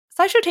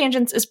SciShow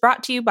Tangents is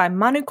brought to you by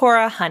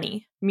Manukora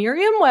Honey.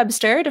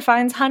 Merriam-Webster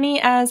defines honey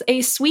as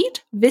a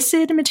sweet,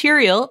 viscid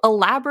material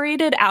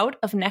elaborated out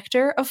of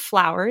nectar of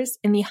flowers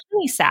in the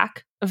honey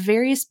sac of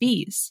various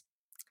bees.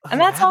 And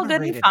that's all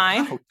good and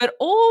fine, but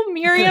old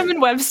Merriam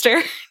and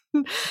Webster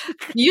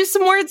used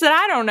some words that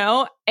I don't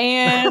know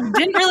and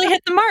didn't really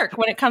hit the mark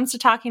when it comes to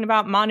talking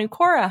about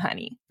Manukora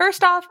honey.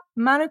 First off,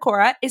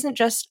 Manukora isn't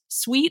just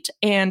sweet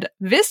and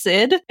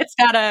viscid. It's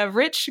got a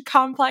rich,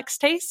 complex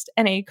taste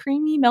and a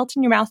creamy,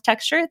 melt-in-your-mouth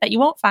texture that you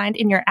won't find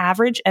in your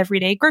average,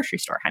 everyday grocery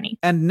store honey.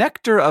 And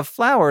nectar of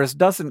flowers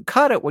doesn't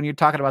cut it when you're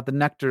talking about the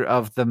nectar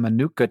of the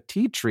Manuka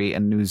tea tree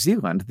in New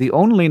Zealand, the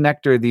only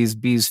nectar these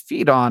bees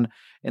feed on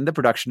in the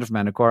production of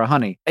Manukora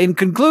honey. In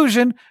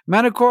conclusion,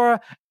 Manukora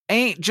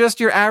ain't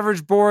just your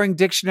average boring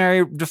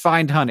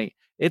dictionary-defined honey.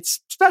 It's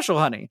special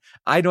honey.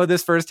 I know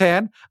this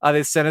firsthand.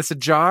 They sent us a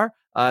jar,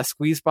 a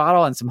squeeze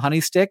bottle, and some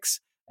honey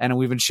sticks, and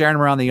we've been sharing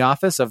them around the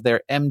office of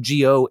their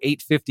MGO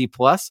 850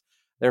 Plus,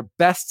 their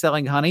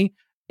best-selling honey.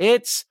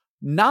 It's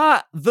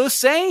not the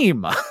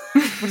same.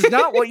 It's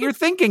not what you're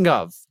thinking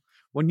of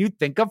when you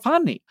think of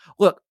honey.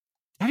 Look,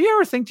 have you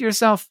ever think to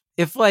yourself,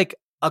 if like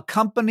a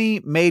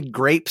company made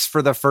grapes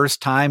for the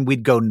first time,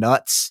 we'd go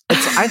nuts?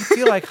 I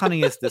feel like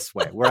honey is this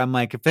way, where I'm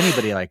like, if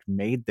anybody like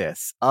made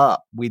this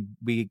up, we'd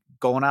be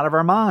going out of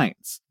our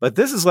minds. But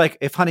this is like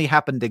if honey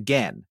happened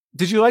again.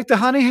 Did you like the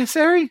honey,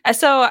 Sari?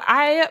 So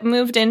I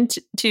moved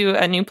into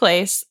a new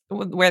place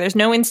where there's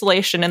no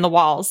insulation in the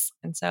walls.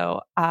 And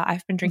so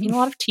I've been drinking a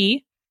lot of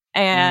tea.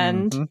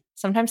 And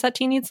sometimes that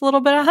tea needs a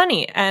little bit of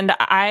honey. And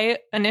I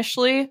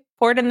initially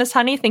poured in this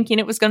honey thinking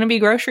it was going to be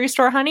grocery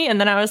store honey.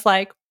 And then I was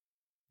like,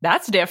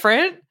 that's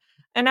different.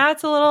 And now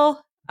it's a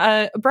little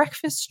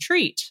breakfast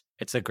treat.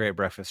 It's a great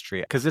breakfast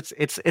treat because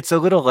it's a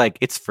little like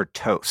it's for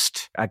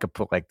toast. I could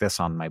put like this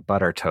on my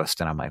butter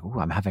toast and I'm like, ooh,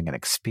 I'm having an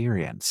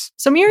experience.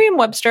 So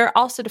Merriam-Webster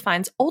also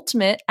defines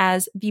ultimate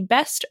as the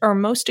best or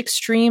most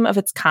extreme of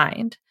its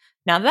kind.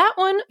 Now that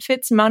one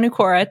fits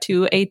Manukora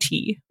to a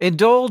T.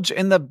 Indulge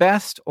in the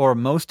best or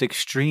most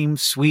extreme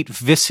sweet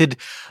viscid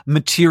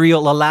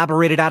material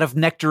elaborated out of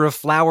nectar of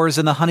flowers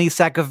in the honey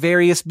sac of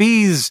various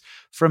bees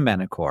from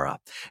Manukora.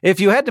 If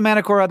you head to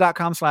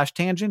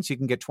manukora.com/tangents, you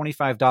can get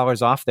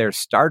 $25 off their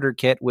starter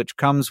kit, which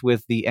comes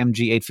with the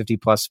MG 850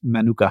 Plus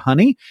Manuka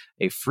honey,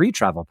 a free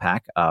travel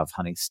pack of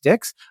honey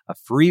sticks, a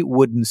free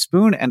wooden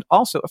spoon, and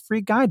also a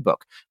free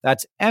guidebook.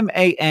 That's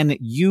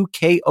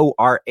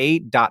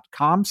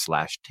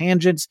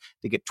manukora.com/tangents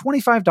to get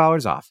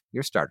 $25 off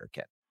your starter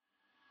kit.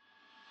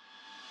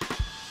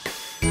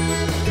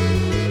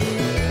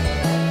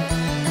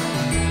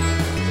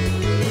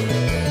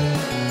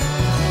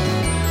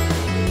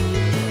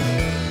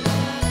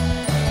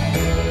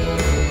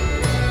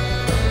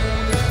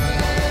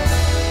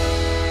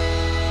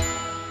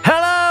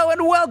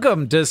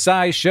 Welcome to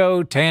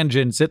SciShow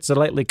Tangents. It's a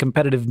lightly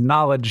competitive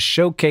knowledge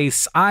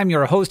showcase. I'm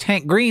your host,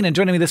 Hank Green, and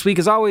joining me this week,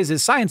 as always,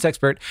 is science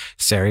expert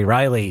Sari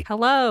Riley.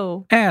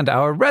 Hello. And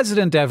our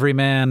resident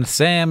everyman,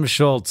 Sam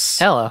Schultz.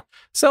 Hello.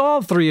 So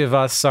all three of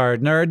us are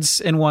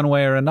nerds in one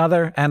way or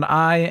another, and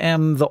I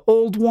am the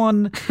old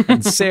one,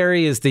 and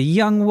Sari is the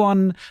young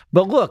one.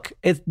 But look,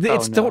 it's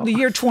the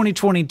year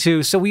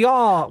 2022, so we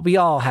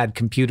all had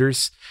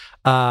computers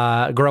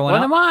growing up.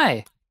 What am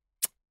I?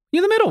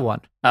 You're the middle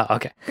one. Oh,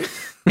 okay.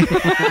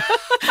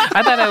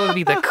 I thought I would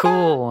be the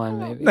cool one,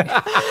 maybe.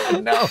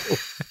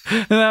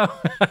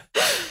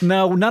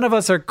 No, none of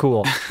us are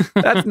cool.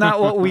 That's not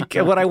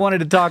what I wanted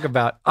to talk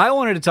about. I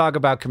wanted to talk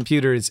about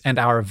computers and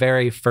our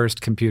very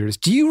first computers.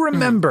 Do you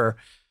remember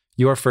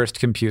your first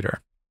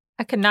computer?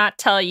 I could not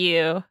tell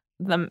you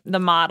the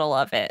model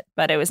of it,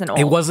 but it was an old.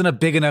 It wasn't a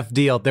big enough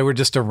deal. They were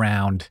just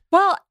around.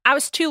 Well, I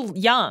was too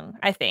young,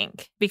 I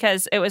think,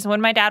 because it was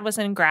when my dad was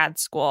in grad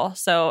school.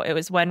 So it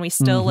was when we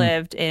still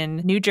lived in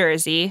New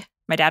Jersey.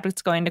 My dad was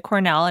going to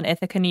Cornell in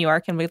Ithaca, New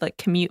York, and we'd like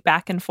commute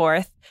back and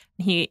forth.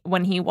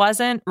 When he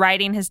wasn't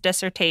writing his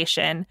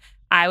dissertation,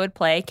 I would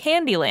play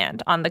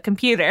Candyland on the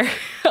computer.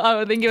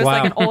 I think it was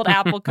like an old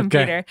Apple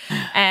computer.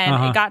 Okay.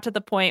 And it got to the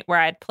point where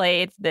I'd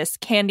played this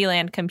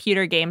Candyland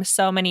computer game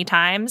so many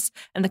times,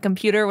 and the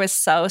computer was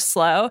so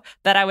slow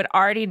that I would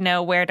already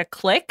know where to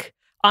click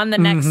on the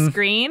next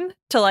screen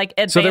to like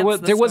advance. So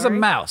there was a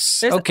mouse.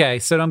 So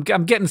I'm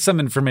getting some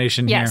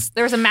information here. Yes,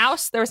 there was a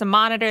mouse, there was a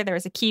monitor, there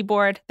was a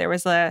keyboard, there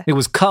was a... It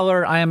was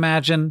color, I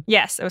imagine.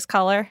 Yes, it was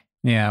color.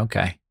 Yeah,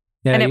 okay.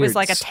 Yeah, and it was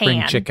like a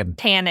chicken.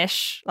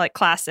 Tannish, like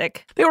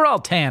classic. They were all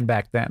tan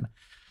back then.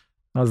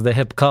 That was the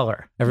hip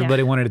color.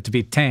 Everybody wanted it to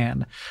be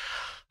tan.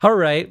 All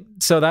right.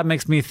 So that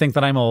makes me think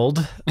that I'm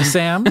old.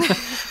 Sam?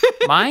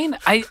 Mine?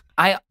 I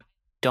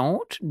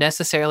don't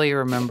necessarily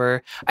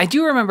remember. I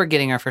do remember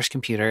getting our first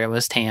computer. It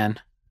was tan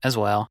as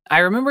well. I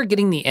remember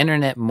getting the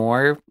internet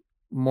more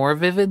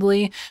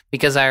vividly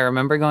because I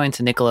remember going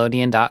to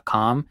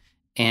Nickelodeon.com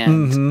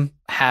and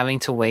having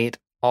to wait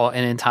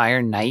an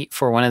entire night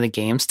for one of the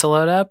games to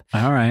load up.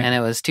 All right. And it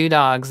was two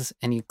dogs,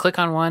 and you click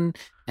on one,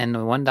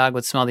 and one dog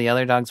would smell the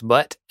other dog's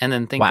butt and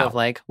then think Wow. of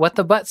like what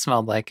the butt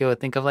smelled like. It would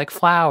think of like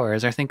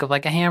flowers or think of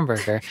like a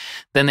hamburger.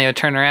 Then they would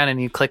turn around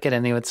and you click it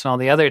and they would smell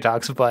the other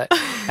dog's butt.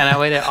 And I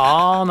waited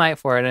all night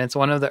for it. And it's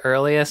one of the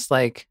earliest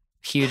like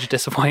huge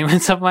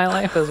disappointments of my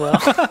life as well.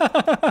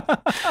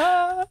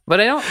 But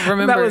I don't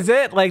remember. That was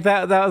it? Like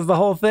that was the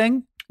whole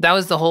thing? That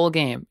was the whole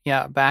game.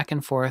 Yeah. Back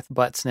and forth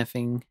butt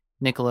sniffing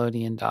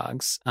Nickelodeon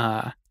dogs.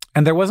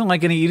 And there wasn't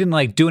like any, you didn't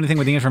like do anything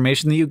with the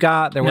information that you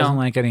got? There No. wasn't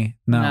like any,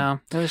 No,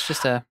 it was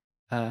just a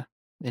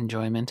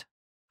enjoyment.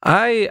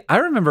 I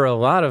remember a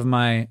lot of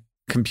my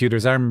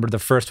computers. I remember the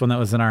first one that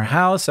was in our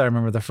house. I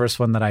remember the first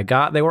one that I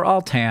got. They were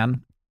all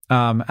tan.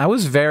 I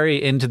was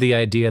very into the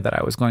idea that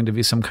I was going to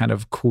be some kind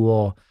of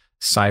cool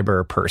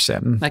cyber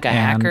person. Like a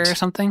hacker or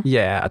something?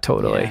 Yeah,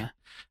 totally. Yeah.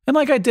 And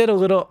I did a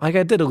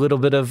little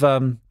bit of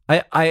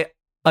I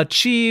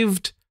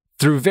achieved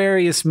through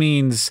various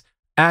means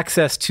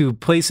access to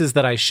places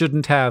that I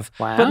shouldn't have,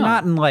 Wow. but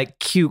not in like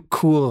cute,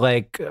 cool,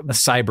 like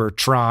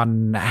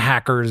Cybertron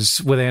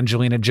hackers with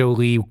Angelina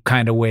Jolie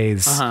kind of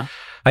ways. Uh-huh.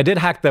 I did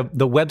hack the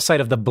website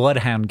of the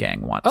Bloodhound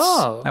Gang once.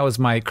 Oh. That was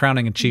my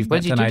crowning achievement.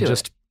 What'd you And do I to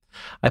just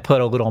I put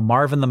a little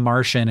Marvin the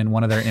Martian in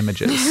one of their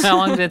images. How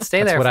long did it stay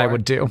That's there what for? I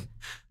would do.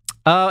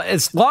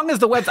 As long as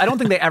the web, I don't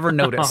think they ever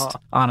noticed,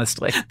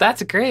 honestly.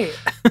 That's great.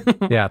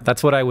 Yeah,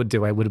 that's what I would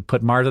do. I would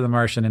put Marvin the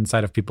Martian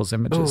inside of people's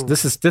images. Ooh.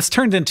 This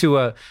turned into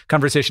a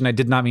conversation I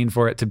did not mean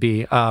for it to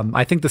be.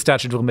 I think the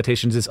statute of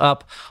limitations is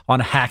up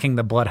on hacking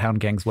the Bloodhound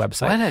Gang's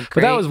website. What a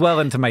But that great- was well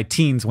into my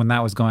teens when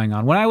that was going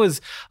on. When I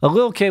was a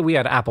little kid, we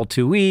had Apple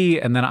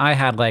IIe, and then I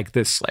had like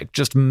this like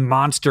just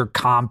monster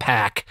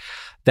compact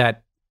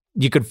that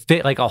you could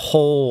fit like a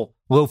whole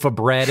loaf of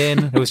bread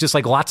in. It was just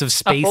like lots of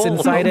space A whole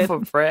inside it.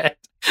 loaf of bread.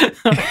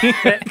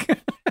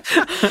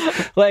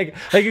 like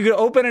you could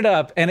open it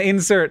up and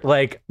insert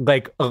like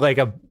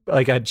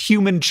a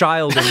human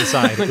child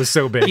inside. It was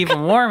so big. Keep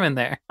them warm in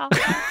there.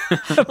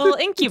 Little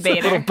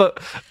incubator.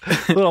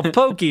 little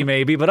pokey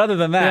maybe, but other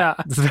than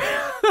that,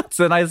 it's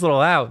a nice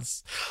little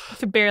house.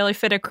 Could barely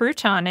fit a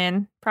crouton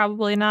in.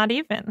 Probably not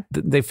even.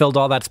 They filled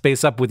all that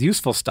space up with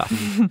useful stuff.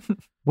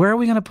 Where are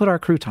we going to put our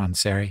croutons,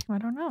 Sari? I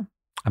don't know.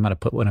 I'm going to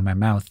put one in my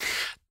mouth.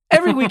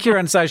 Every week here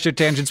on SciShow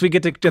Tangents, we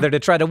get together to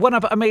try to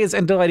one-up, amaze,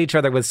 and delight each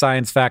other with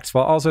science facts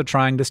while also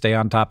trying to stay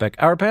on topic.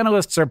 Our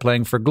panelists are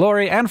playing for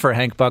glory and for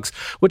Hank Bucks,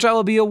 which I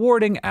will be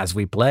awarding as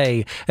we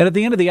play. And at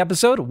the end of the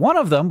episode, one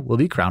of them will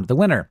be crowned the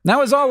winner.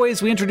 Now, as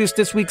always, we introduce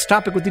this week's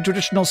topic with the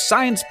traditional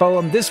science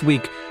poem this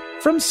week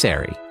from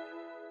Sari.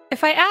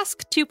 If I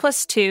ask 2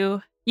 +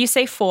 2, you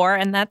say 4,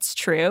 and that's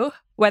true,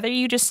 whether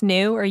you just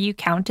knew or you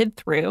counted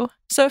through.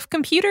 So if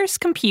computers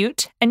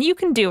compute and you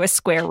can do a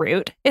square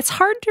root, it's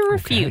hard to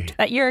refute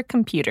that you're a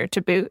computer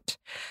to boot.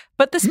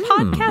 But this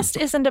podcast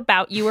isn't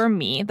about you or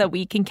me that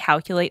we can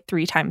calculate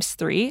 3 times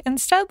 3.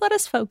 Instead, let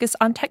us focus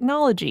on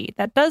technology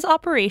that does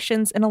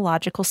operations in a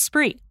logical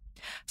spree.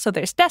 So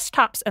there's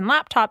desktops and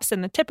laptops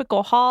in the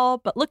typical hall,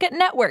 but look at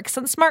networks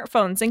and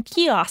smartphones and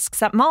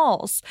kiosks at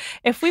malls.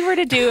 If we were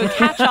to do a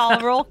catch-all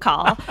roll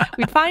call,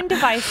 we'd find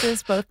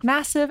devices both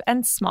massive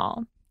and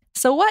small.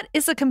 So what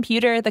is a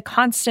computer? The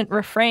constant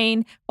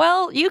refrain?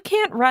 Well, you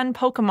can't run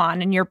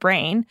Pokemon in your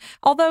brain,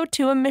 although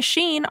to a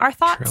machine, our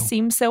thoughts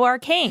seem so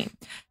arcane.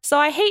 So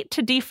I hate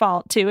to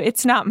default to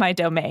it's not my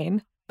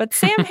domain. But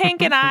Sam,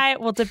 Hank, and I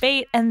will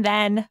debate and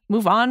then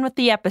move on with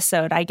the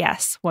episode, I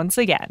guess, once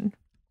again.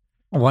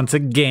 Once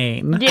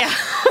again. Yeah.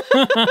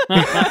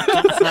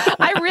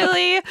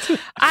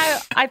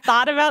 I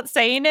thought about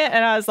saying it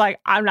and I was like,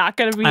 I'm not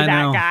going to be I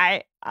that know.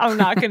 guy. I'm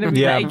not going to be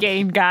Yeah. that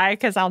game guy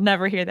because I'll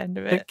never hear the end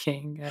of The it.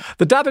 king.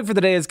 The topic for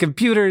the day is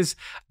computers.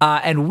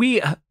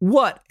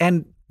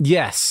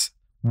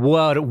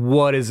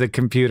 What is a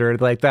computer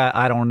like that?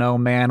 I don't know,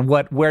 man.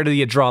 Where do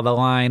you draw the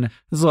line?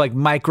 This is like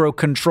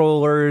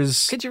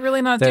microcontrollers. Could you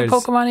really not There's- do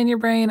Pokemon in your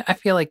brain? I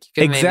feel like you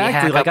could maybe Exactly.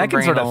 hack Like up a I can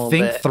brain sort a of little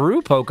think bit.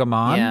 through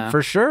Pokemon Yeah.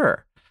 for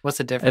sure. What's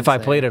the difference? If I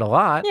played it a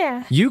lot,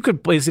 Yeah. you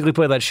could basically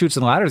play that Shoots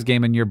and Ladders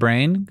game in your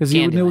brain because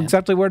you knew Candyland.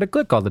 exactly where to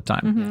click all the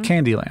time. Mhm.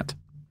 Candyland.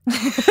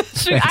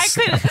 Shoot, I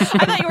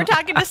thought you were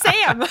talking to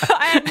Sam.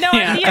 I had no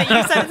idea.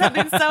 You said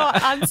something so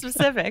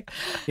unspecific.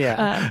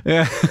 Yeah.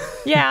 Yeah.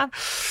 Yeah.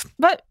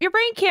 But your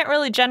brain can't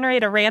really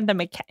generate a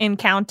random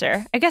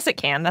encounter. I guess it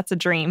can. That's a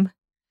dream.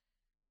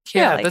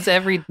 Yeah, like- that's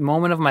every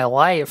moment of my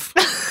life.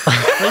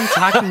 What are you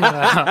talking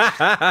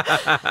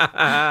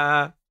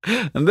about?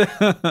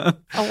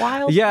 A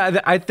wild.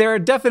 Yeah, there are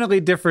definitely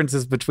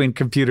differences between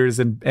computers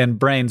and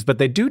brains, but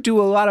they do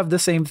a lot of the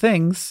same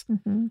things.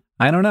 Mhm.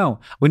 I don't know.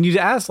 When you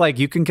asked, like,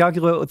 you can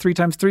calculate what 3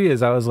 times 3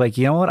 is, I was like,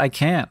 you know what? I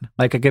can.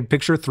 Like, I can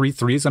picture 3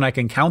 3s and I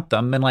can count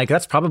them. And, like,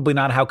 that's probably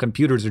not how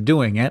computers are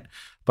doing it,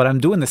 but I'm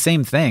doing the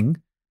same thing.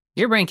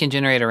 Your brain can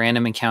generate a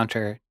random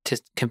encounter to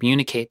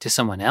communicate to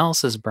someone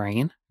else's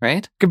brain,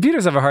 right?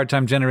 Computers have a hard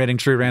time generating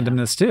true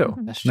randomness, too.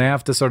 That's They true.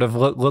 have to sort of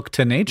look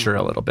to nature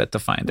a little bit to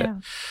find it. Yeah.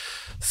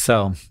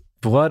 So,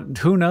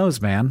 who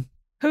knows, man?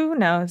 Who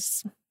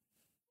knows?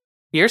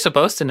 You're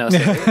supposed to know.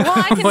 Sarah. Well,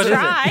 I can What is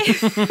try.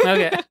 it?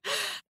 Okay.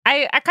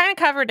 I kind of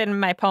covered it in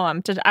my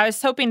poem. I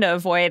was hoping to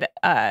avoid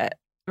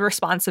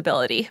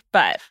responsibility,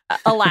 but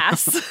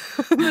alas,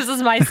 this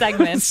is my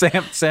segment.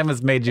 Sam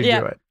has made you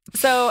do it.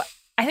 So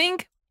I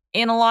think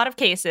in a lot of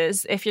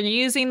cases, if you're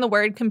using the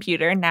word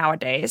computer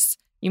nowadays,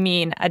 you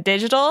mean a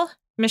digital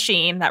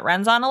machine that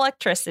runs on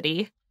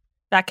electricity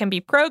that can be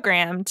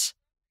programmed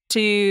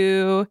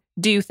to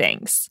do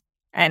things.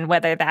 And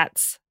whether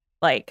that's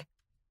like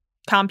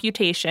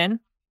computation,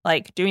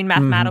 like doing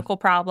mathematical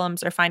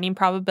problems or finding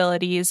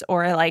probabilities,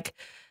 or like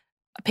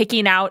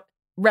picking out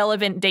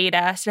relevant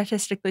data,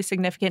 statistically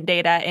significant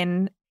data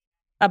in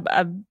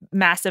a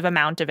massive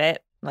amount of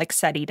it, like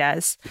SETI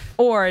does,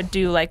 or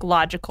do like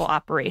logical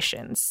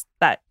operations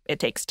that it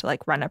takes to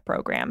like run a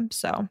program.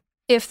 So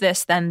if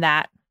this, then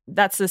that.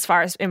 That's as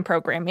far as in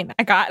programming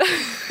I got.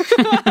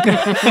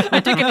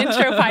 I took an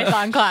intro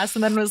Python class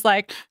and then was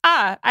like,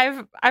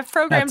 I've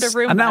programmed a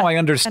Roomba. And now I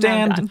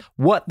understand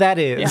what that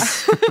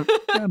is.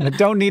 Yeah. I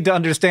don't need to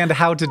understand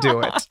how to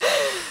do it.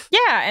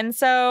 Yeah. And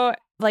so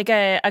like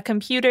a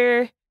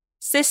computer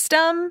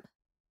system.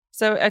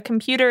 So a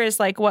computer is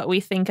like what we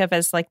think of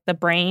as like the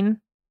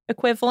brain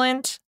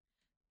equivalent,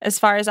 as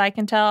far as I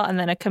can tell. And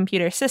then a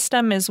computer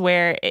system is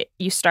where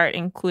you start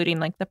including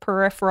like the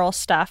peripheral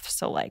stuff.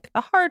 So like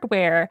the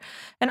hardware,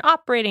 an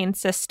operating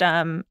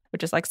system,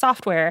 which is like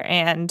software,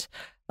 and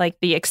like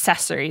the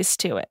accessories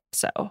to it.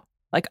 So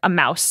like a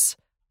mouse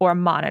or a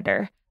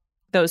monitor.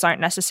 Those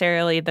aren't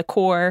necessarily the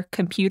core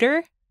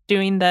computer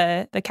doing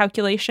the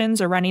calculations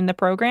or running the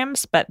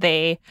programs, but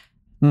they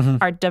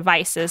are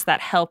devices that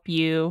help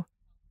you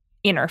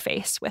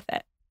interface with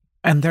it.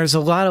 And there's a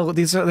lot of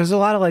there's a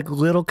lot of like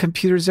little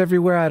computers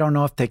everywhere. I don't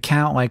know if they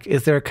count. Like,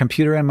 is there a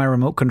computer in my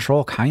remote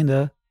control?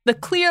 Kinda. The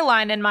clear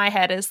line in my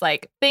head is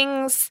like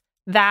things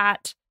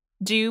that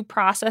do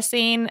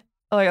processing,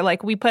 or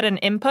like we put an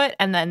input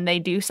and then they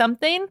do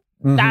something.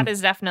 That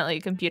is definitely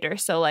a computer.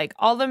 So like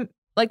all the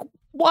like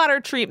water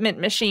treatment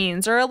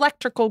machines or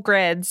electrical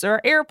grids or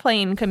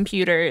airplane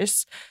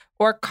computers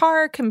or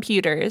car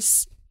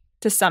computers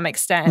to some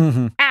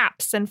extent,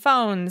 apps and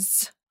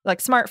phones. Like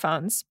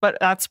smartphones, but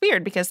that's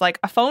weird because like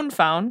a phone,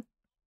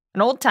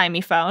 an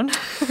old-timey phone,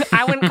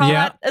 I wouldn't call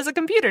that as a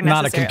computer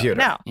necessarily. Not a computer.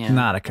 No. Yeah.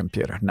 Not a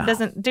computer. No.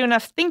 Doesn't do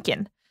enough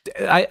thinking.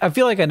 I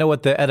feel like I know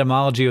what the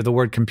etymology of the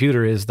word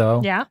computer is,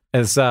 though. Yeah.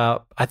 Is I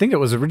think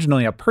it was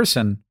originally a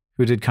person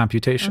who did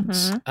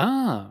computations.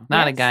 Oh,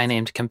 not a guy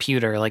named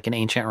Computer like in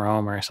ancient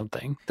Rome or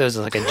something. That was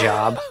like a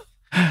job.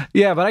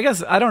 Yeah, but I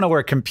guess I don't know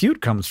where compute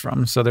comes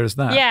from, so there's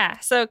that. Yeah,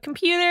 so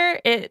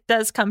computer, it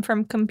does come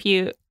from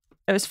compute.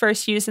 It was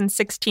first used in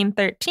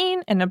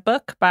 1613 in a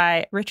book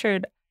by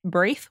Richard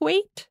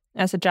Braithwaite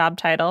as a job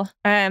title.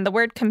 And the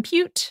word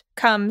compute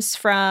comes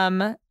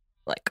from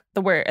like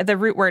the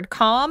root word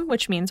com,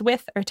 which means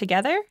with or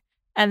together.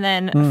 And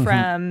then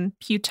from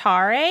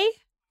putare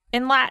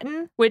in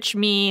Latin, which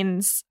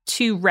means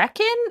to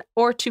reckon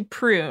or to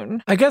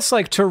prune. I guess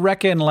like to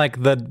reckon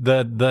like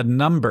the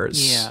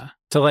numbers. Yeah.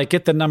 To like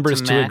get the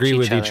numbers to agree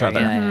with each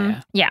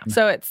other. Yeah.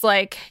 So it's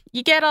like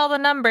you get all the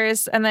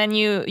numbers and then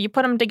you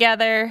put them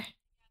together,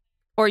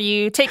 or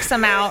you take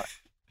some out,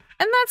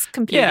 and that's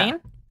computing,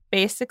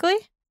 basically.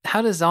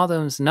 How does all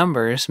those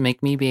numbers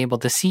make me be able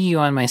to see you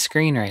on my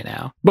screen right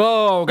now?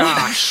 Oh,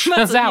 gosh.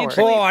 How's that work?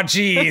 Oh,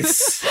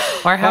 jeez.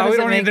 Or how does we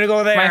don't it make need to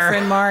go there. my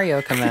friend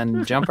Mario come in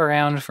and jump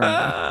around for me?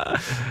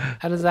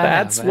 How does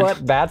that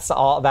happen? That's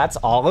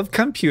all of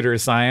computer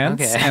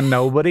science. Okay. And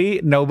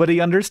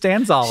nobody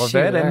understands all of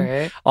it.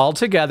 And all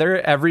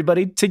together,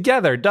 everybody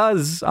together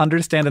does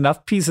understand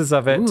enough pieces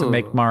of it to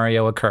make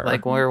Mario occur.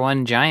 Like we're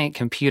one giant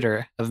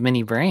computer of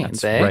many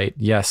brains, That's right.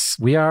 Yes.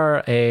 We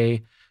are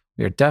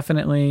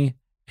definitely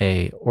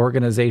a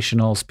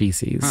organizational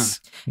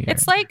species. Yeah.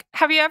 It's like,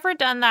 have you ever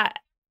done that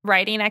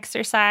writing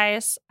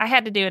exercise? I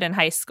had to do it in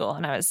high school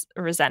and I was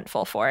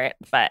resentful for it.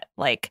 But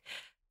like,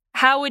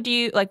 how would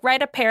you like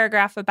write a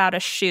paragraph about a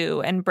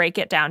shoe and break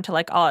it down to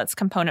like all its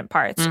component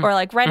parts? Or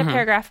like write a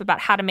paragraph about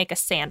how to make a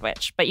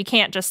sandwich, but you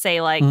can't just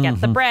say like,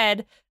 get the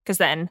bread, because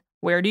then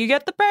where do you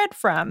get the bread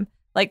from?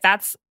 Like,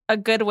 that's a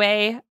good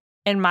way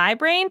in my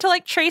brain to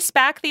like trace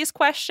back these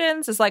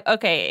questions. Is like,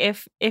 okay,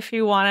 if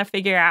you want to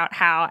figure out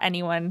how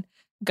anyone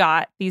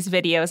got these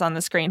videos on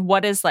the screen,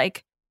 what is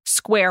like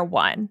square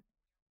one,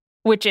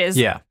 which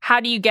is how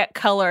do you get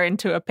color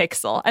into a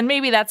pixel? And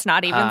maybe that's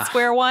not even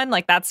square one,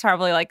 like that's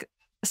probably like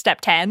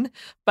step 10,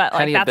 but like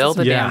how do you that's build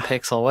a damn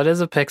pixel? What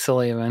is a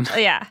pixel even?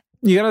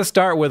 You got to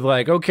start with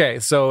like, okay,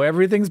 so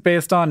everything's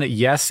based on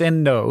yes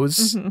and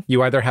no's.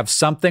 You either have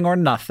something or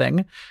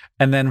nothing.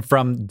 And then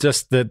from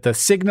just the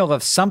signal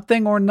of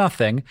something or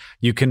nothing,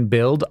 you can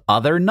build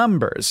other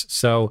numbers.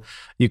 So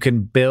you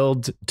can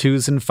build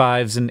 2s and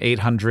 5s and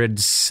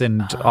 800s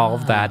and all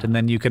of that. And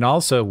then you can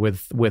also,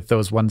 with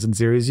those ones and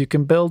zeros, you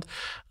can build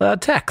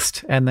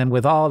text. And then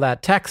with all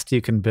that text,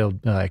 you can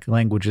build like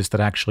languages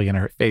that actually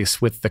interface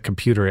with the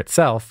computer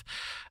itself,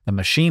 the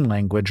machine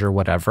language or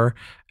whatever.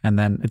 And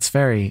then it's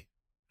very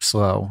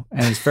slow,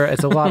 and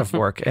it's a lot of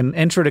work. And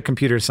intro to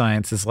computer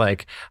science is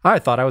like, I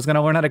thought I was going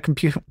to learn how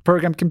to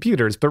program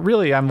computers, but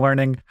really I'm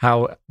learning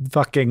how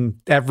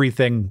fucking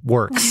everything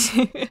works.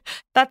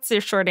 That's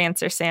your short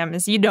answer, Sam,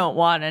 is you don't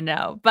want to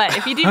know. But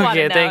if you do want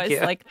to know,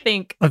 it's like,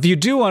 think. If you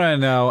do want to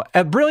know,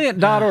 at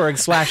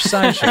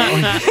brilliant.org/science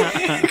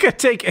you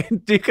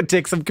could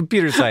take some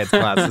computer science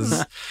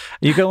classes.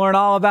 You can learn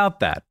all about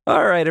that.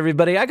 All right,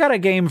 everybody, I got a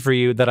game for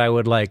you that I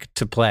would like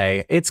to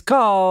play. It's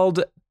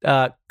called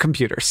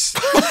computers.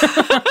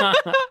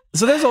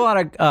 So there's a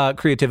lot of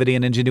creativity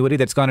and ingenuity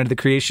that's gone into the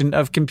creation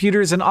of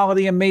computers and all of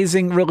the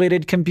amazing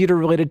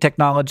computer-related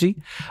technology.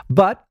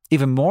 But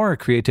even more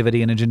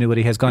creativity and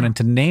ingenuity has gone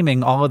into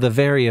naming all of the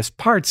various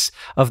parts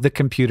of the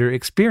computer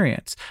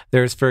experience.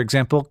 There's, for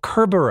example,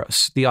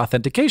 Kerberos, the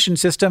authentication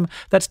system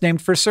that's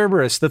named for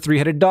Cerberus, the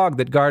three-headed dog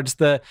that guards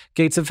the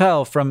gates of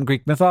hell from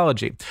Greek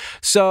mythology.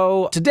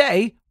 So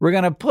today, we're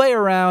going to play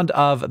around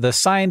of the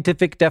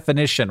scientific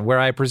definition, where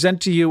I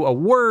present to you a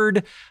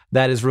word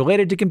that is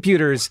related to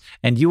computers,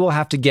 and you will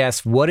have to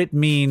guess what it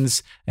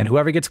means, and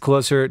whoever gets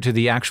closer to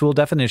the actual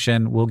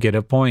definition will get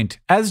a point,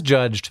 as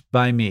judged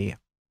by me.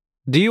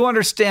 Do you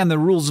understand the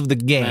rules of the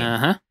game?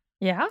 Uh-huh.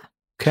 Yeah.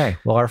 Okay,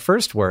 well, our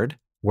first word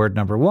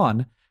number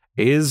 1,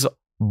 is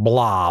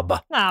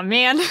blob. Oh,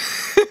 man. When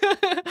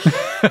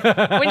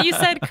you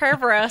said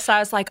Kerberos, I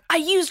was like, I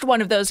used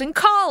one of those in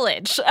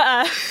college.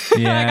 I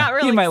got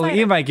really excited.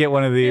 You might get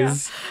one of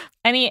these.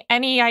 Yeah.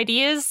 Any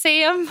ideas,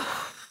 Sam?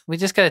 We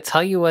just got to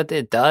tell you what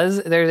it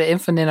does. There's an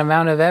infinite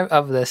amount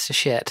of this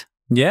shit.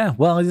 Yeah,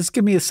 well, just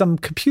give me some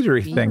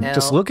computery thing.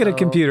 Just look at a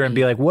computer and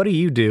be like, what do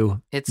you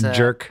do, It's a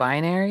jerk?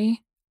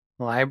 binary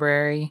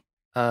library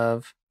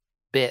of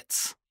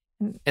bits.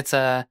 It's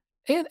a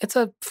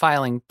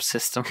filing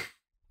system.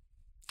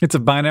 It's a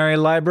binary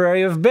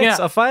library of bits, Yeah.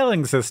 a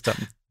filing system.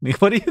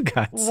 What do you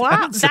guys?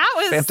 Wow, that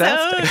was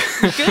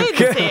fantastic. so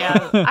good,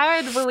 Sam.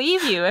 I would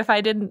believe you if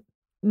I didn't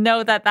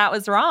know that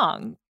was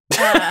wrong. But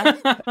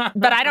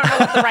I don't know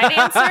what the right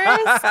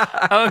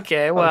answer is.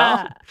 Okay,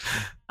 well.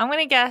 I'm going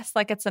to guess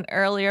like it's an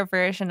earlier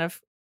version of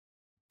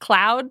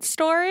cloud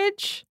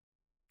storage.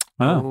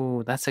 Oh.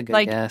 Ooh, that's a good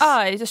Like,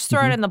 guess. you just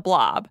throw it in the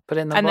blob. Put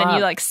it in the and blob. then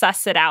you like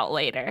suss it out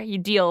later. You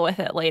deal with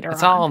it later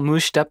It's on. all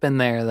mooshed up in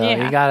there, though.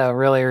 Yeah. You got to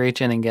really reach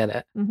in and get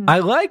it. Mhm. I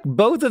like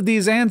both of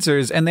these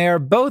answers, and they are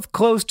both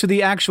close to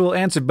the actual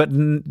answer, but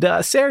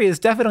Sari is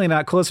definitely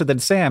not closer than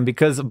Sam,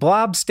 because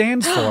blob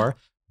stands for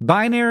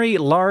binary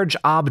large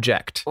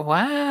object.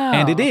 Wow.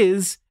 And it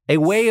is a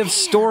way of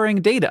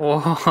storing data.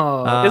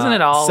 Whoa. Isn't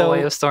it all so- a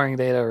way of storing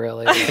data,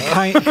 really? though?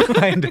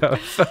 kind of.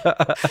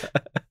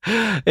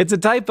 It's a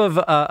type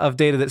of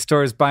data that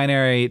stores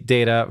binary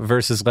data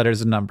versus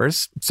letters and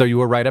numbers. So you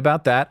were right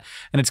about that.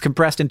 And it's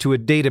compressed into a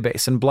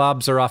database. And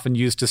blobs are often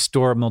used to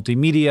store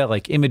multimedia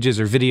like images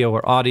or video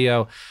or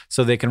audio.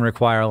 So they can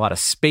require a lot of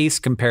space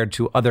compared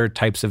to other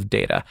types of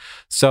data.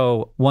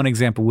 So one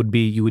example would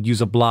be you would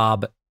use a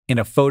blob in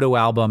a photo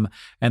album,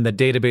 and the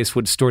database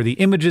would store the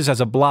images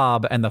as a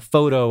blob and the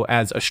photo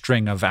as a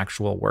string of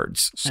actual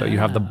words. So you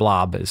have the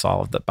blob as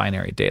all of the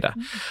binary data.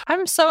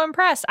 I'm so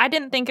impressed. I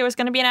didn't think it was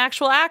going to be an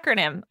actual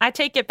acronym. I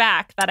take it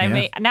back that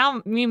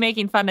now me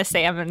making fun of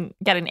Sam and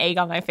getting egg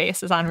on my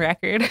face is on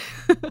record.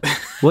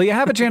 Well, you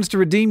have a chance to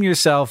redeem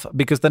yourself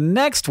because the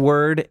next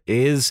word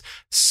is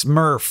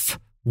Smurf.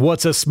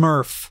 What's a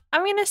Smurf?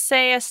 I'm going to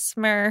say a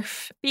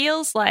Smurf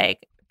feels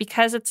like,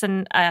 because it's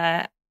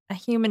a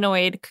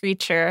humanoid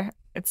creature,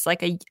 it's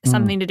like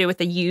something to do with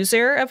the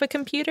user of a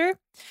computer.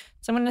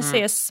 So I'm going to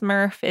say a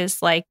Smurf is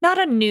like not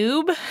a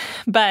noob,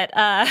 but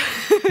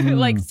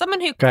like someone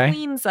who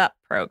cleans up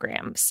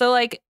programs. So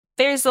like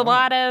there's a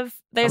lot of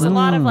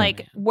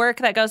like work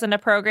that goes into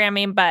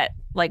programming, but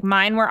like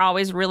mine were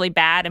always really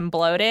bad and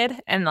bloated,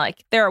 and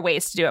like there are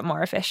ways to do it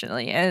more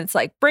efficiently. And it's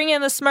like bring in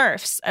the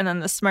Smurfs, and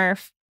then the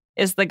Smurf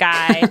is the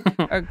guy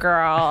or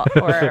girl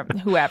or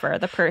whoever,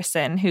 the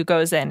person who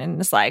goes in and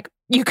is like,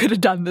 you could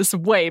have done this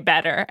way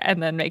better,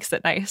 and then makes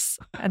it nice.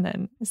 And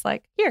then it's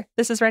like, here,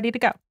 this is ready to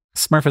go.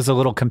 Smurf is a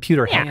little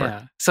computer Yeah. helper.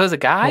 Yeah. So is it a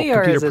guy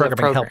or computer is it a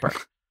programming program?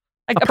 helper.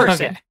 Like a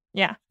person. Okay.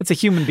 Yeah. It's a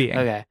human being.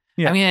 Okay.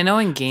 Yeah. I mean, I know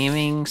in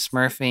gaming,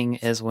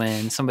 smurfing is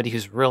when somebody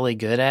who's really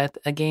good at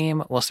a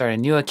game will start a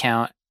new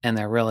account and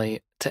they're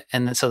really,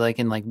 and so they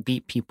can like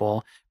beat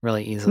people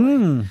really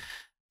easily.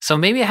 So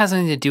maybe it has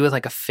something to do with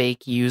like a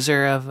fake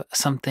user of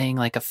something,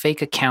 like a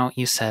fake account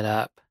you set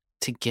up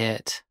to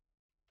get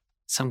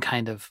some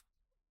kind of,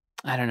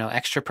 I don't know,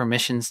 extra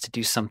permissions to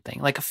do something,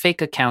 like a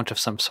fake account of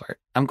some sort.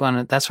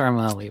 That's where I'm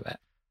going to leave it.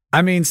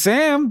 I mean,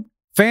 Sam,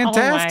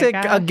 fantastic. Oh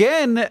my gosh.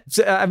 Again,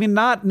 I mean,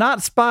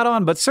 not spot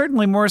on, but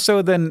certainly more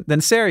so than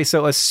Sari.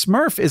 So a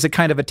Smurf is a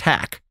kind of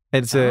attack.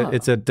 It's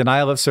a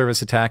denial of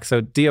service attack.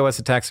 So DOS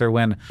attacks are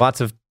when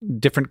lots of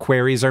different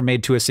queries are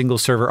made to a single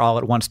server all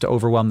at once to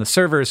overwhelm the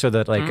server so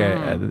that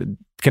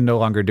can no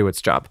longer do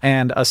its job.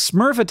 And a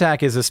Smurf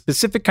attack is a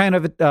specific kind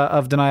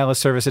of denial of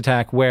service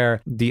attack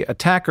where the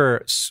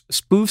attacker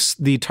spoofs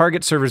the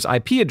target server's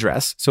IP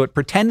address. So it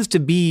pretends to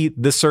be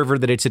the server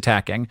that it's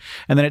attacking.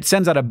 And then it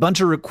sends out a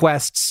bunch of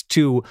requests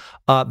to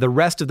the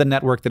rest of the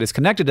network that is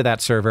connected to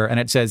that server. And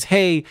it says,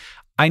 hey,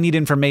 I need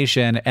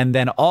information. And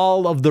then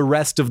all of the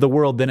rest of the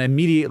world then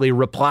immediately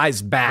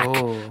replies back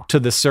to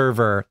the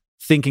server,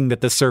 thinking that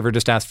the server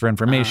just asked for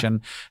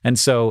information. And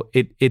so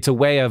it's a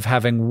way of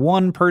having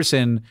one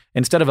person,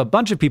 instead of a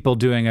bunch of people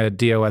doing a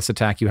DOS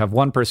attack, you have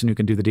one person who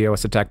can do the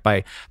DOS attack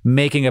by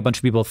making a bunch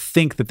of people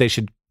think that they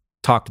should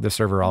talk to the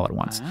server all at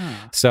once.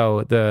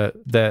 So the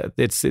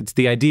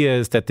idea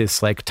is that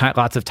this like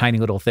lots of tiny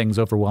little things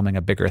overwhelming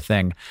a bigger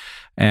thing.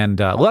 And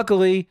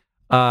luckily,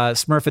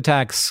 Smurf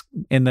attacks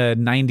in the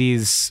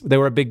 90s, they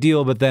were a big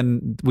deal, but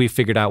then we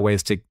figured out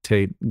ways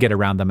to get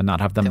around them and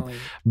not have them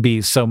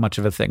be so much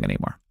of a thing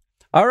anymore.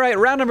 All right,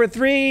 round number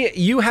 3,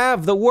 you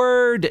have the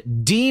word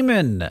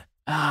demon.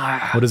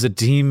 What is a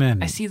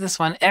demon? I see this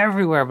one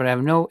everywhere, but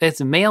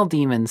it's male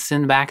demons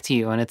send back to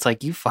you, and it's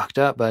like, you fucked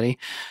up, buddy.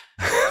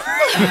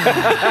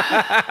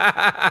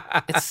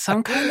 It's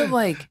some kind of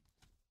like,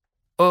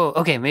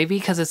 maybe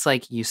because it's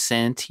like you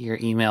sent your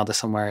email to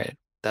somewhere it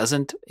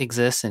doesn't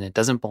exist and it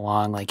doesn't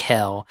belong, like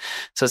hell.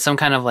 So it's some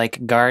kind of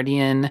like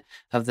guardian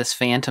of this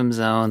phantom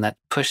zone that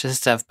pushes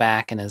stuff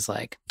back and is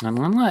like,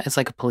 it's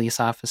like a police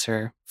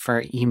officer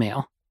for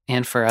email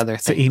and for other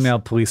things. It's an email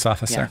police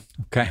officer.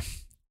 Yeah. Okay.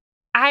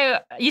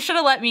 You should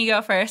have let me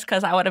go first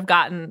because I would have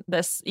gotten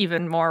this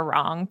even more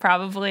wrong.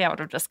 Probably I would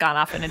have just gone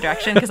off in a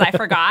direction because I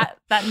forgot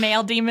that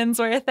male demons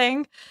were a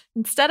thing.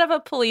 Instead of a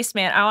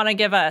policeman, I want to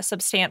give a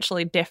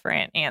substantially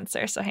different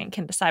answer so Hank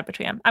can decide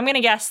between them. I'm going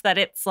to guess that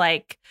it's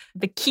like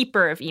the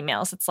keeper of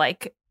emails. It's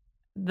like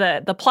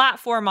the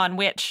platform on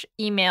which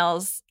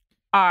emails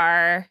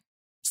are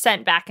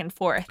sent back and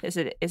forth is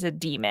a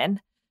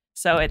demon.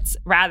 So it's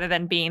rather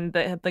than being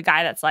the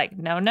guy that's like,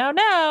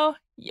 no,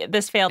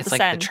 this failed to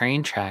send. It's like the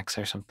train tracks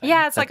or something.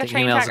 Yeah, it's like a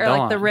train track or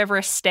like the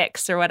river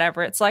Styx or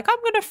whatever. It's like, I'm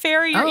going to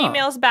ferry your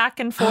emails back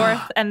and forth.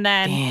 And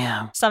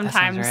then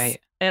sometimes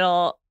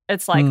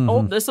it's like,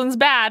 oh, this one's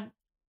bad.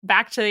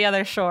 Back to the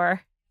other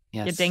shore.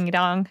 Yes. You ding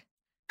dong.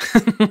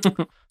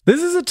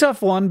 This is a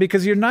tough one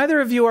because neither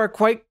of you are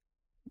quite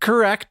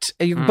correct.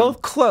 You're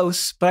both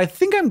close, but I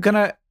think I'm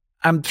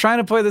trying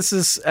to play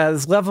this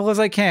as level as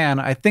I can.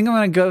 I think I'm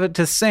going to go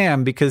to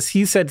Sam because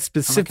he said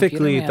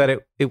specifically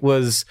that it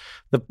was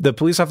the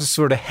police officer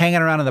sort of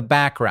hanging around in the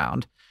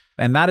background.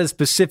 And that is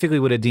specifically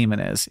what a demon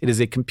is. It is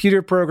a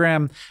computer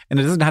program, and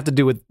it doesn't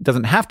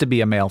have to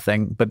be a mail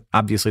thing, but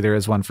obviously there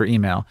is one for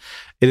email.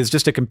 It is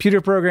just a computer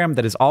program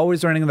that is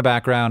always running in the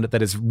background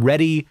that is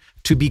ready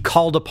to be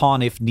called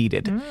upon if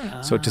needed.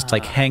 So it just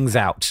like hangs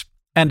out.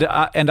 And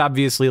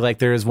obviously, like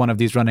there is one of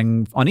these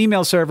running on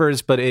email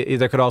servers, but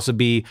there could also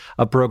be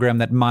a program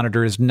that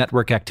monitors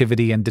network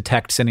activity and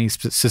detects any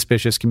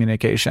suspicious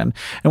communication.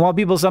 And while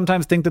people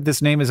sometimes think that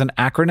this name is an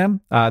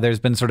acronym, there's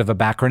been sort of a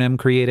backronym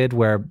created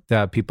where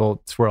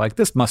people were like,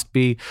 this must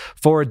be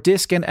for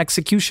Disk and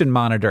Execution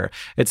Monitor.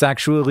 It's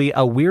actually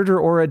a weirder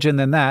origin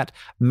than that.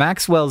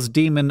 Maxwell's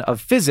Demon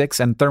of Physics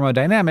and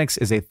Thermodynamics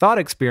is a thought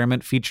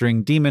experiment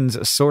featuring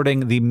demons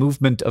sorting the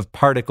movement of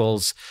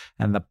particles,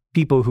 and the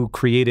people who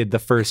created the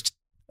first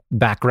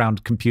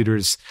background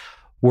computers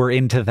were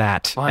into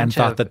that and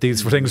thought that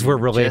these things were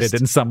related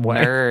in some way.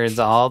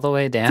 Nerds all the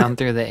way down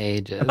through the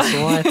ages.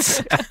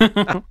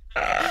 What?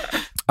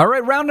 All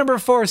right, round number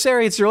 4.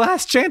 Sarah, it's your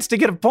last chance to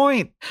get a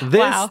point.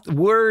 This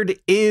word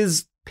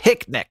is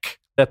picnic.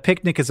 A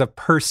picnic is a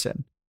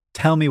person.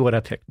 Tell me what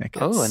a picnic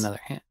is. Oh,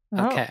 another hint.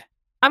 Okay.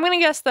 I'm going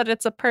to guess that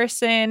it's a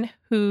person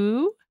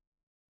who,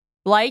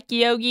 like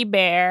Yogi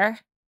Bear,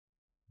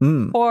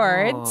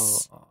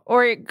 hoards,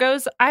 or it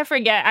goes, I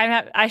forget.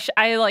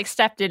 I like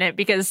stepped in it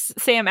because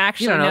Sam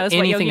actually knows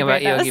anything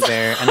what Yogi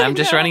Bear, and I'm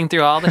just running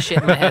through all the shit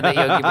in my head that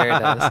Yogi Bear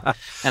does,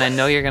 and I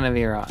know you're gonna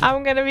be wrong.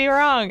 I'm gonna be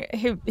wrong.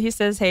 He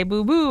says, "Hey,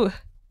 boo boo,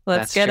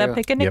 let's get a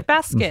picnic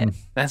basket."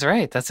 That's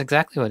right. That's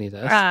exactly what he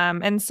does.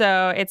 And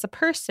so it's a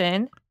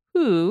person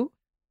who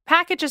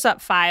packages up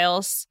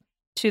files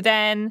to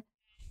then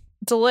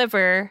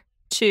deliver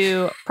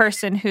to a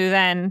person who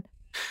then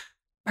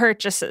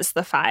purchases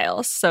the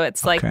files. So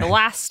it's like the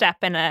last step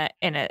in a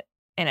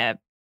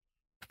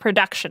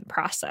production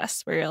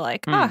process where you're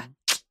like,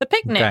 the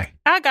picnic. Okay.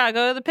 I gotta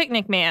go to the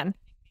picnic man.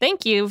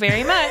 Thank you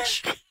very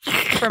much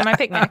for my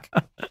picnic.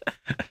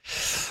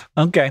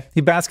 Okay.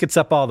 He baskets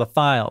up all the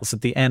files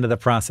at the end of the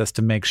process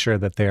to make sure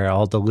that they're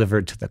all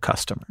delivered to the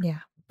customer. Yeah.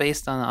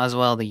 Based on as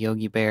well the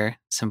Yogi Bear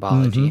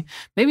symbology,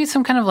 maybe it's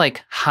some kind of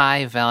like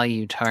high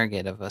value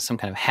target of some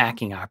kind of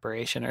hacking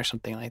operation or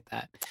something like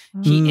that.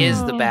 He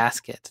is the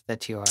basket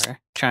that you are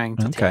trying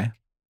to take,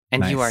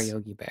 and you are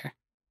Yogi Bear.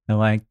 I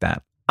like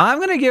that. I'm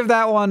going to give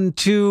that one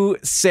to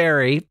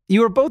Sari.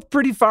 You were both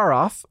pretty far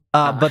off.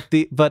 But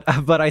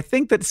I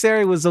think that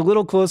Sari was a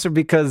little closer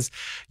because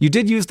you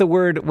did use the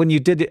word when you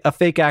did a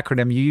fake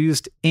acronym. You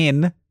used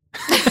in,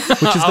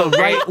 which is the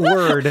right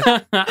word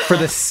for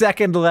the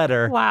second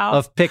letter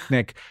of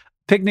picnic.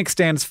 Picnic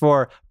stands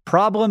for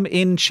problem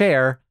in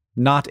chair,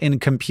 not in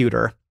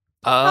computer.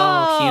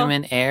 Oh,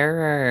 human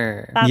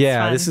error. That's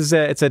fun. This is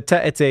it's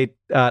a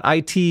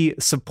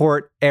IT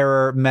support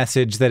error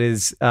message that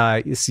is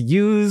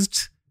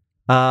used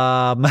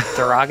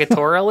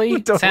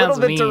derogatorily. a little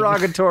bit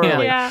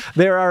derogatorily. Yeah.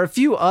 There are a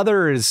few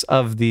others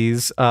of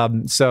these.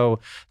 So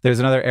there's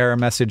another error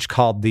message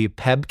called the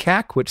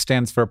PEBCAC, which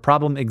stands for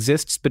problem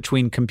exists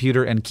between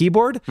computer and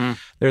keyboard.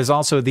 There's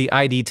also the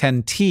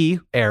ID10T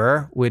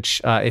error,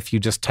 which if you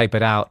just type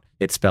it out,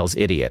 it spells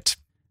idiot.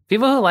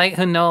 People who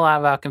know a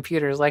lot about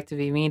computers like to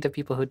be mean to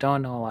people who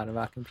don't know a lot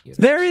about computers.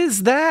 There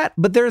is that,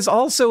 but there's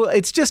also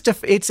it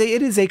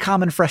is a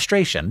common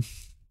frustration.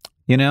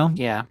 You know?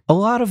 Yeah. A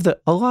lot of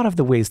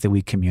the ways that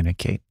we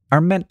communicate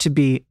are meant to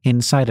be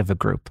inside of a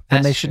group,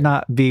 and they should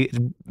not be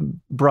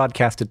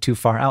broadcasted too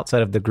far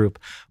outside of the group.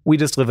 We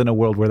just live in a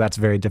world where that's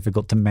very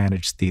difficult to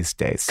manage these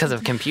days. Because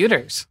of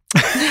computers.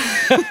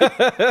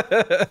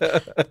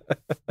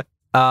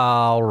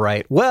 All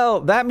right.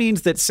 Well, that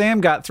means that Sam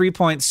got 3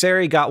 points,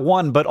 Sari got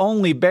 1, but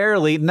only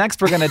barely.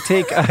 Next, we're going to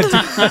take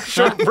a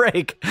short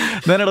break.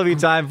 Then it'll be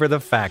time for the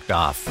Fact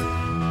Off.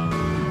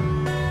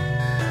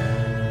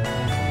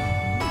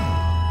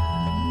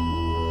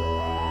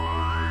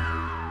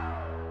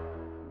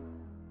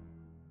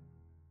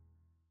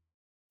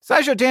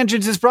 SciShow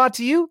Tangents is brought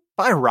to you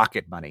by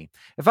Rocket Money.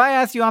 If I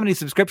asked you how many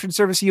subscription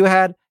services you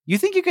had, you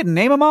think you could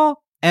name them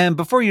all? And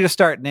before you just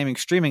start naming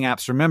streaming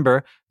apps,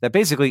 remember that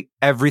basically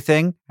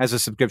everything has a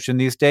subscription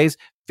these days.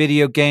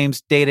 Video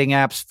games, dating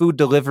apps, food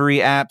delivery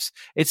apps.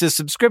 It's a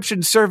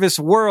subscription service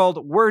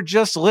world. We're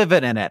just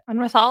living in it. And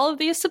with all of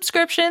these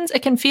subscriptions,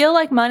 it can feel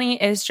like money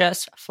is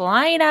just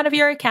flying out of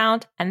your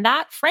account, and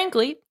that,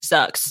 frankly,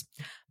 sucks.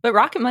 But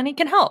Rocket Money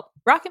can help.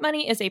 Rocket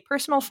Money is a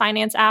personal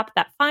finance app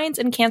that finds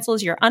and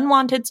cancels your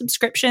unwanted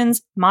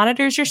subscriptions,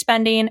 monitors your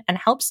spending, and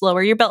helps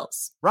lower your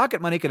bills.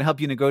 Rocket Money can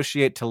help you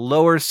negotiate to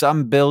lower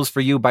some bills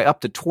for you by up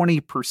to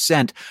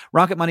 20%.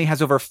 Rocket Money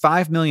has over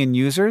 5 million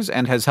users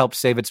and has helped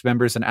save its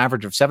members an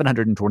average of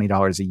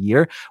 $720 a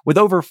year, with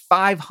over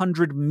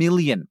 500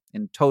 million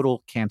in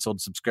total canceled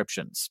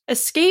subscriptions.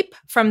 Escape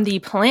from the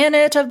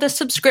planet of the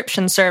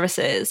subscription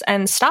services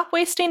and stop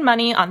wasting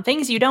money on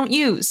things you don't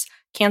use.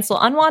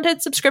 Cancel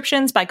unwanted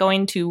subscriptions by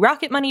going to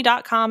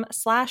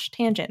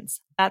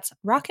rocketmoney.com/tangents. That's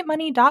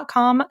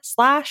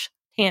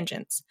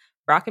rocketmoney.com/tangents.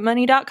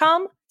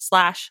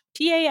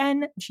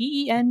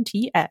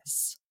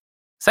 rocketmoney.com/tangents.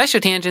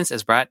 SciShow Tangents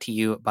is brought to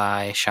you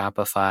by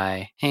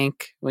Shopify.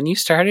 Hank, when you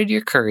started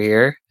your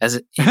career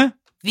as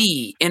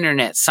the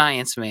internet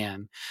science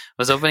man,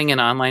 was opening an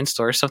online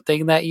store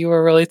something that you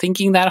were really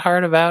thinking that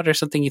hard about, or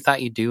something you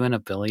thought you'd do in a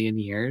billion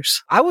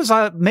years? I was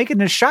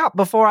making a shop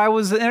before I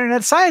was the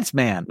internet science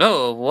man.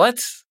 Oh, what?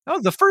 That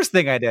was the first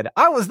thing I did.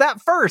 I was that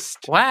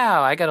first.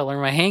 Wow, I got to learn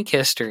my Hank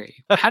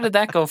history. How did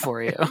that go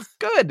for you?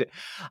 Good.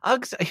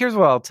 Here's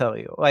what I'll tell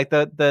you. Like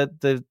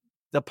the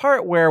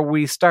part where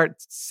we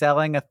start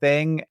selling a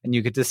thing and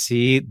you get to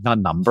see the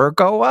number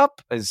go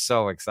up is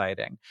so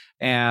exciting.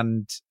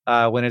 And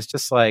when it's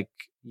just like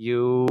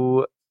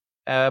you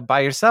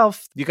by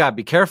yourself, you got to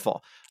be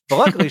careful. But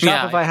luckily,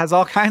 Shopify has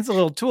all kinds of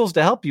little tools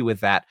to help you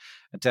with that,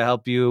 to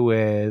help you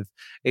with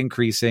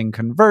increasing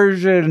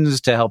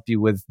conversions, to help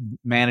you with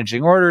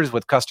managing orders,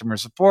 with customer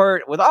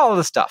support, with all of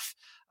the stuff.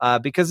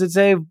 Because it's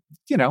I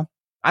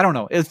don't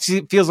know.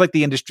 It feels like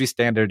the industry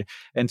standard.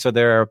 And so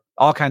there are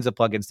all kinds of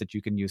plugins that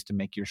you can use to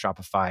make your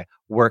Shopify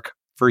work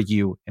for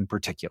you in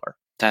particular.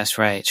 That's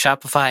right.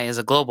 Shopify is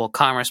a global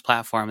commerce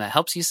platform that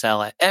helps you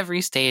sell at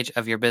every stage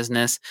of your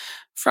business,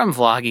 from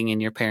vlogging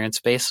in your parents'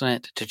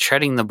 basement to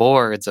treading the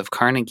boards of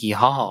Carnegie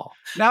Hall.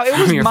 Now, it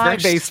was my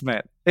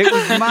basement. It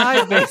was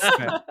my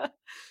basement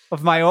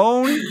of my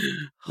own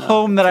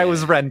home that I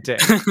was renting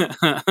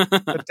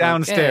the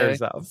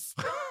downstairs of.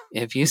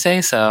 If you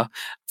say so.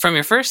 From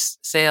your first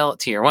sale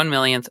to your 1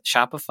 millionth,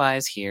 Shopify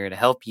is here to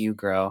help you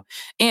grow.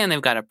 And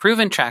they've got a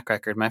proven track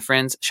record, my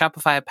friends.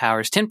 Shopify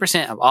powers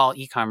 10% of all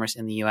e-commerce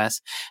in the US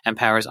and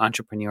powers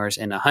entrepreneurs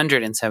in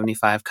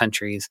 175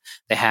 countries.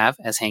 They have,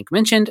 as Hank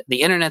mentioned,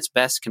 the internet's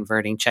best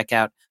converting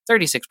checkout,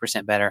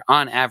 36% better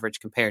on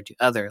average compared to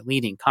other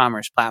leading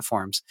commerce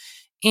platforms.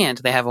 And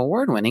they have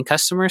award-winning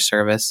customer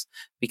service,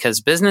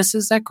 because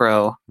businesses that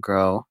grow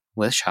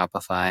with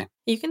Shopify.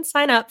 You can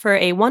sign up for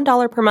a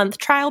 $1 per month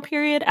trial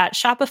period at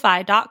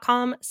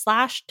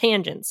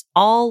shopify.com/tangents,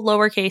 all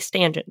lowercase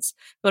tangents.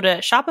 Go to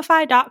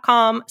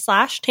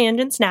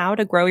shopify.com/tangents now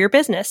to grow your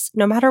business,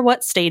 no matter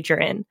what stage you're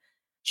in.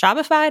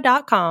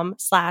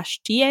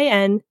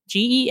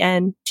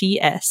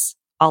 Shopify.com/TANGENTS,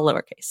 all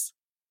lowercase.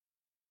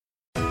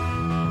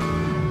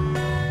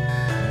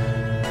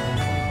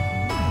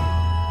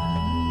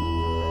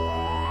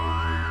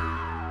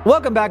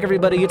 Welcome back,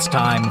 everybody. It's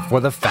time for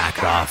the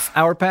Fact Off.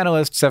 Our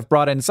panelists have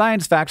brought in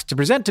science facts to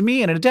present to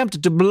me in an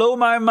attempt to blow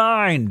my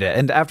mind.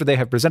 And after they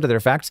have presented their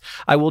facts,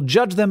 I will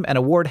judge them and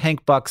award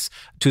Hank Bucks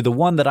to the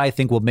one that I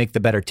think will make the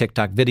better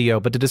TikTok video.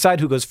 But to decide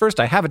who goes first,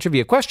 I have a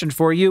trivia question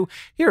for you.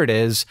 Here it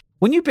is.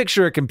 When you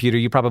picture a computer,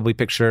 you probably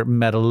picture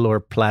metal or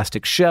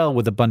plastic shell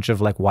with a bunch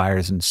of like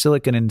wires and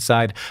silicon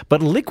inside.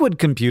 But liquid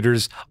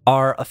computers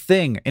are a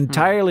thing.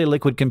 Entirely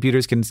liquid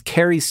computers can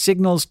carry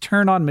signals,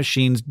 turn on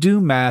machines,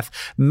 do math,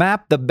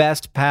 map the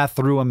best path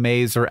through a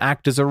maze, or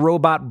act as a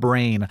robot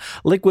brain.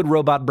 Liquid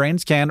robot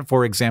brains can,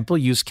 for example,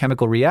 use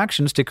chemical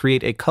reactions to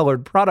create a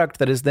colored product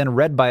that is then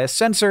read by a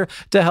sensor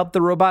to help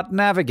the robot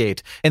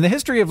navigate. In the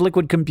history of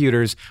liquid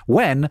computers,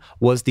 when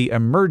was the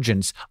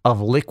emergence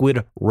of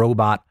liquid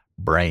robot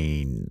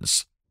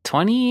brains?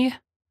 2020.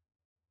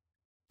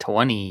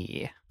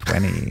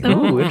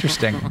 Ooh,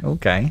 interesting.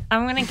 Okay.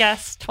 I'm going to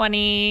guess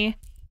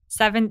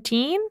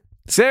 2017.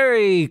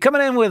 Sari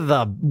coming in with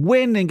a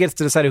win and gets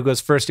to decide who goes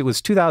first. It was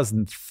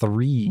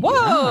 2003.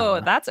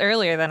 Whoa, that's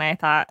earlier than I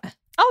thought.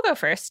 I'll go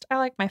first. I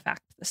like my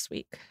fact this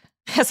week,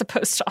 as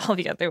opposed to all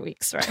the other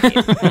weeks, right?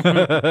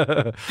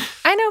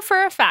 I know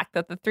for a fact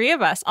that the three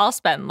of us all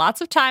spend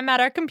lots of time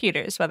at our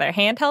computers, whether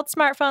handheld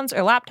smartphones or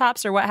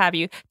laptops or what have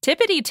you,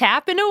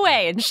 tippity-tapping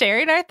away and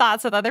sharing our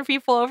thoughts with other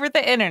people over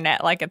the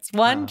internet like it's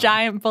one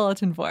giant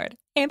bulletin board.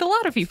 And a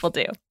lot of people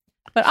do.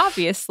 But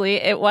obviously,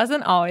 it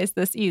wasn't always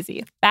this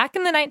easy. Back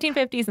in the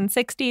 1950s and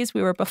 60s,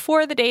 we were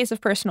before the days of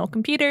personal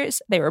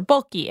computers. They were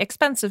bulky,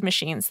 expensive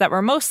machines that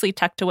were mostly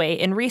tucked away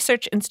in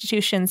research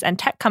institutions and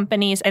tech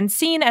companies and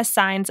seen as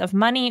signs of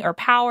money or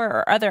power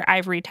or other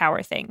ivory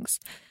tower things.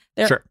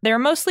 They were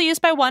mostly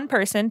used by one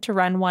person to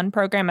run one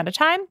program at a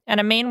time, and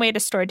a main way to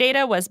store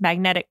data was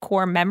magnetic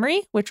core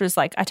memory, which was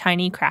like a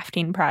tiny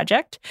crafting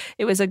project.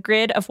 It was a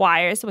grid of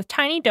wires with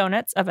tiny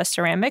donuts of a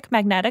ceramic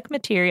magnetic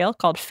material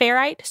called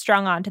ferrite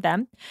strung onto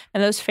them,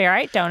 and those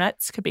ferrite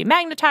donuts could be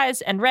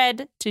magnetized and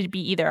read to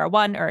be either a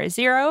 1 or a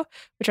 0,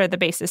 which are the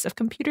basis of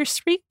computer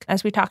speak,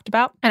 as we talked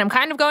about. And I'm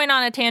kind of going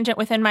on a tangent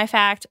within my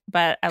fact,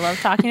 but I love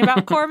talking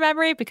about core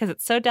memory because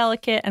it's so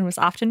delicate and was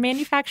often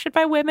manufactured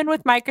by women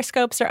with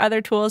microscopes or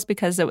other tools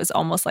because it was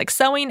almost like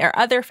sewing or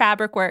other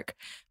fabric work.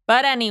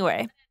 But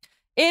anyway,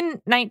 in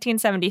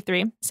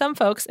 1973, some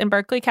folks in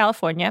Berkeley,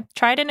 California,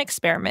 tried an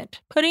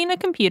experiment, putting a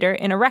computer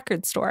in a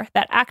record store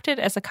that acted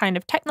as a kind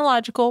of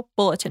technological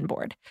bulletin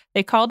board.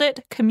 They called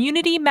it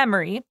community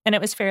memory, and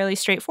it was fairly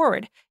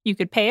straightforward. You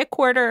could pay a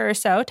quarter or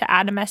so to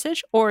add a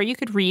message, or you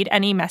could read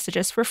any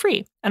messages for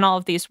free. And all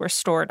of these were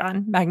stored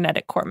on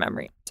magnetic core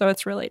memory. So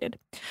it's related.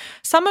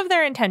 Some of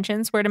their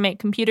intentions were to make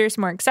computers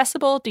more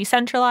accessible,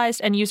 decentralized,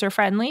 and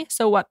user-friendly.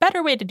 So what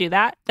better way to do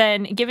that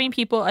than giving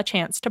people a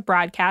chance to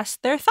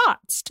broadcast their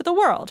thoughts to the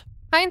world?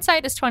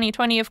 Hindsight is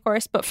 2020, of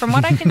course, but from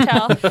what I can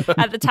tell,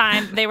 at the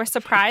time, they were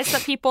surprised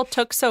that people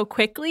took so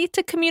quickly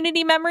to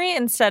community memory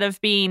instead of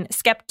being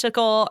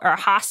skeptical or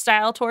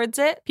hostile towards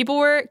it. People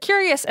were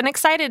curious and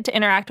excited to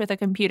interact with a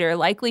computer,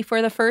 likely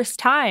for the first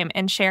time,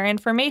 and share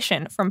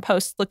information, from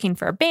posts looking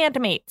for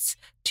bandmates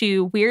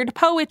to weird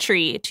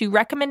poetry to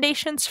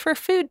recommendations for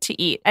food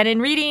to eat. And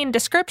in reading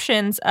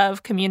descriptions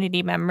of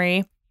community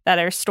memory that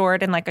are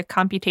stored in like a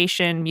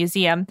computation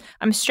museum,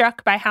 I'm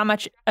struck by how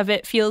much of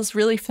it feels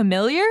really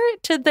familiar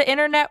to the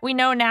internet we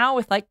know now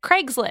with like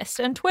Craigslist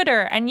and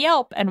Twitter and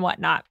Yelp and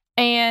whatnot.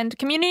 And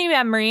community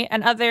memory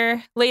and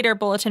other later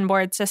bulletin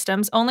board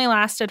systems only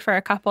lasted for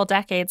a couple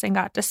decades and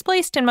got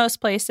displaced in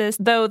most places,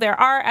 though there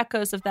are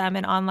echoes of them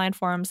in online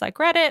forums like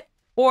Reddit,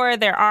 or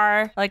there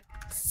are like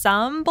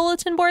some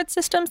bulletin board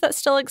systems that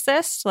still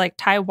exist, like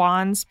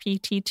Taiwan's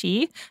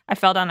PTT. I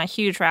fell down a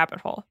huge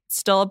rabbit hole. It's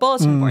still a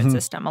bulletin board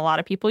system. A lot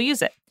of people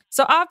use it.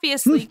 So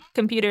obviously,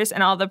 computers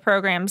and all the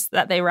programs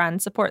that they run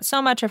support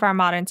so much of our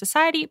modern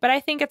society, but I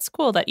think it's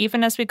cool that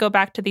even as we go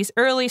back to these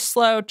early,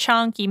 slow,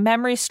 chunky,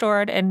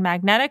 memory-stored and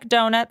magnetic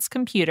donuts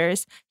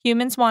computers,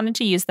 humans wanted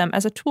to use them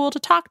as a tool to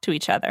talk to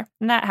each other,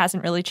 and that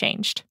hasn't really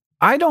changed.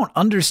 I don't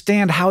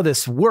understand how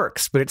this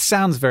works, but it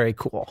sounds very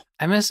cool.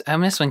 I miss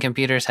when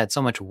computers had so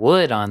much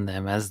wood on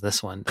them as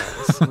this one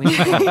does. We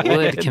have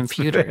wood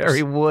computers.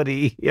 Very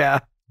woody, yeah.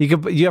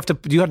 You have to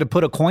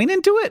put a coin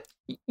into it?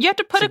 You have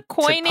to put a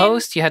coin in. To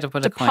post, you had to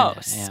put a coin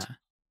in. Yeah.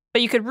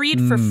 But you could read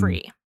for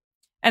free.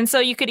 And so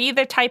you could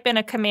either type in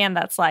a command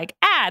that's like,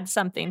 add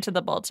something to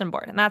the bulletin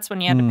board, and that's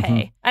when you had to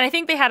pay. And I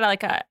think they had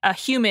like a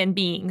human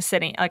being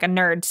sitting, like a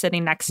nerd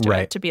sitting next to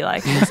it to be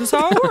like, this is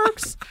how it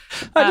works.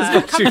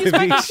 I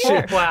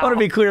want to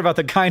be clear about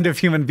the kind of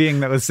human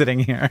being that was sitting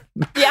here.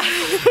 Yeah.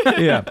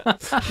 Yeah.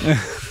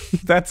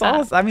 That's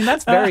awesome. I mean,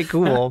 that's very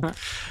cool.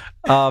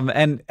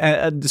 And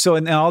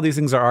so all these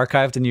things are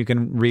archived and you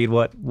can read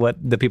what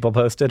the people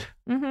posted.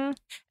 Mm-hmm.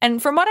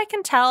 And from what I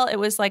can tell, it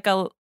was like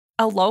a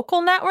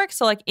local network.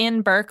 So like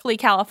in Berkeley,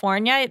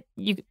 California,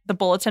 the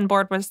bulletin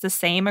board was the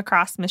same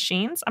across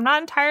machines. I'm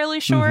not entirely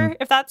sure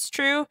if that's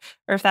true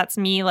or if that's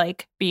me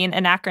like being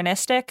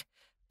anachronistic,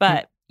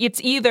 but it's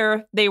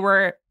either they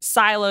were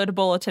siloed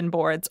bulletin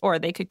boards or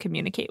they could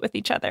communicate with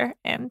each other.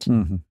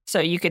 And so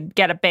you could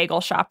get a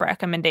bagel shop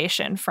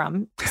recommendation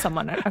from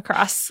someone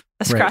across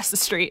the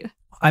street.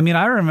 I mean,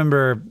 I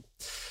remember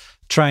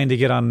trying to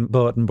get on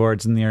bulletin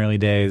boards in the early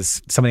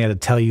days. Somebody had to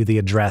tell you the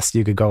address.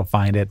 You could go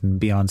find it and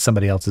be on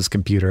somebody else's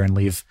computer and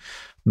leave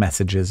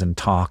messages and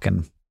talk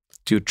and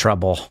do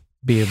trouble.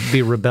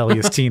 Be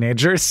rebellious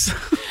teenagers.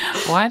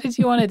 Why did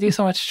you want to do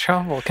so much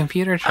trouble?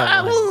 Computer trouble?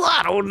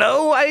 I don't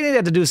know. I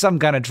had to do some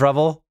kind of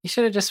trouble. You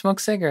should have just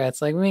smoked cigarettes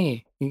like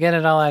me. You get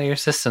it all out of your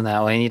system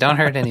that way and you don't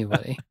hurt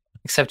anybody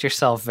except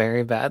yourself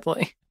very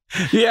badly.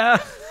 Yeah.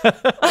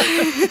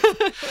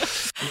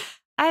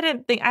 I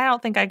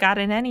don't think I got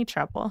in any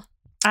trouble.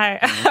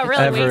 I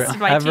really wasted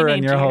my ever teenage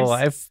in your whole years.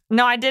 life.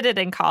 No, I did it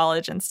in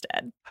college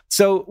instead.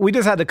 So we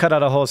just had to cut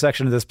out a whole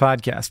section of this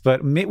podcast,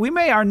 but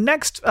our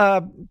next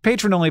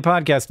patron-only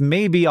podcast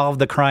may be all of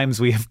the crimes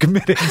we have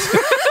committed.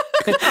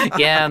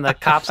 Yeah, and the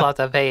cops will have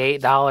to pay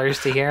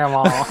 $8 to hear them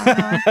all.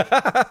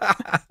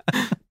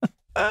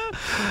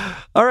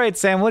 All right,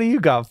 Sam, what do you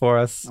got for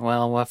us?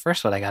 Well,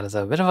 first what I got is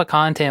a bit of a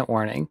content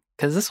warning,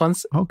 because this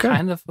one's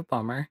kind of a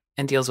bummer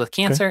and deals with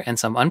cancer and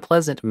some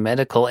unpleasant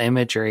medical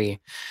imagery.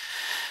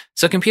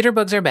 So computer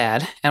bugs are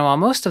bad, and while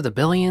most of the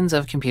billions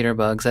of computer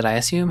bugs that I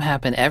assume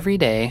happen every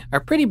day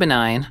are pretty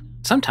benign,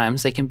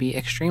 sometimes they can be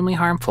extremely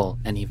harmful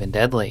and even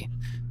deadly.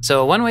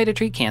 So one way to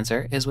treat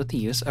cancer is with the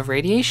use of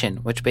radiation,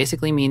 which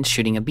basically means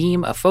shooting a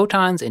beam of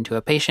photons into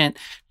a patient,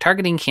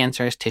 targeting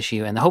cancerous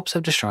tissue in the hopes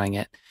of destroying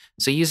it.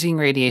 So using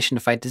radiation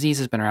to fight disease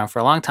has been around for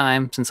a long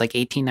time, since like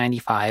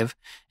 1895,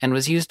 and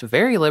was used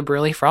very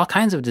liberally for all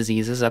kinds of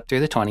diseases up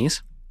through the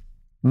 20s.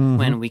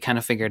 When we kind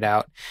of figured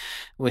out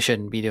we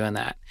shouldn't be doing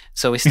that.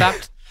 So we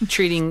stopped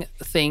treating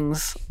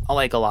things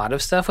like a lot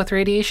of stuff with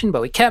radiation,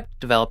 but we kept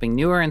developing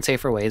newer and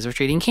safer ways of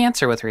treating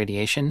cancer with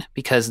radiation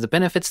because the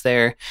benefits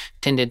there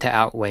tended to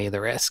outweigh the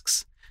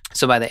risks.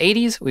 So by the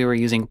 80s, we were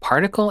using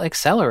particle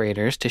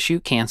accelerators to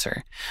shoot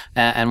cancer.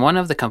 And one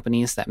of the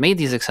companies that made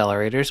these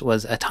accelerators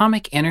was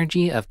Atomic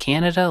Energy of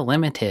Canada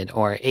Limited,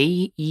 or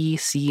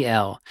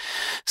AECL.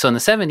 So in the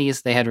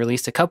 70s, they had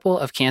released a couple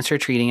of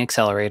cancer-treating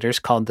accelerators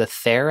called the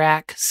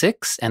Therac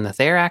 6 and the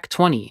Therac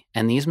 20.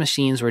 And these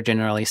machines were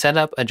generally set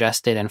up,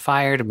 adjusted, and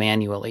fired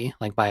manually,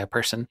 like by a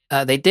person.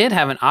 They did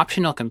have an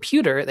optional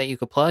computer that you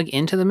could plug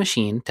into the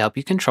machine to help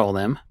you control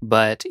them,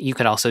 but you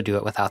could also do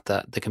it without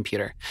the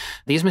computer.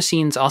 These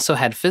machines also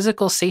had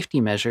physical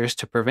safety measures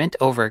to prevent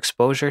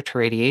overexposure to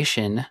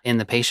radiation in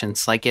the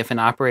patients. Like if an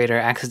operator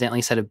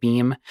accidentally set a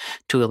beam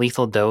to a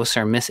lethal dose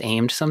or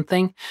misaimed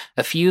something,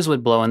 a fuse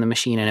would blow in the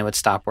machine and it would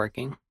stop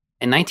working.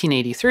 In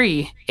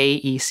 1983,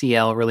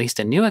 AECL released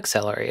a new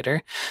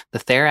accelerator, the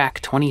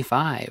Therac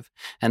 25,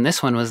 and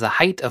this one was the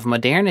height of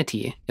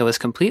modernity. It was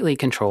completely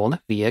controlled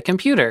via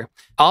computer.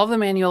 All of the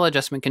manual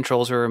adjustment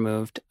controls were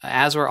removed,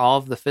 as were all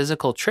of the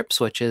physical trip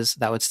switches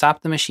that would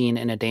stop the machine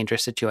in a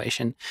dangerous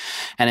situation.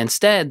 And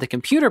instead, the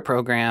computer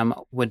program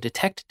would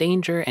detect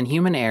danger and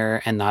human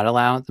error and not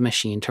allow the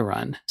machine to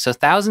run. So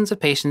thousands of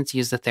patients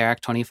used the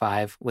Therac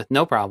 25 with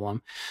no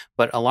problem,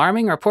 but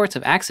alarming reports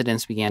of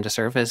accidents began to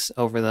surface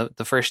over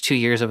the first 2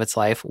 years of its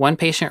life. One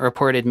patient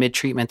reported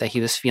mid-treatment that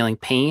he was feeling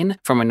pain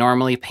from a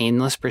normally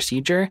painless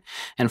procedure,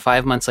 and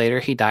 5 months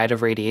later, he died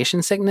of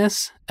radiation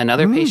sickness.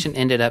 Another patient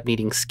ended up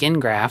needing skin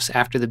grafts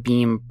after the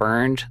beam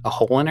burned a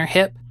hole in her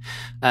hip.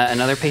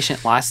 Another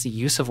patient lost the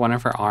use of one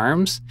of her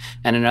arms,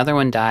 and another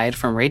one died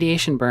from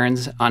radiation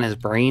burns on his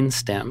brain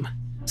stem.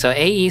 So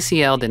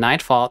AECL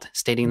denied fault,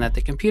 stating that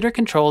the computer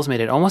controls made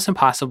it almost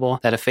impossible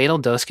that a fatal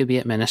dose could be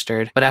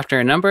administered, but after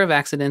a number of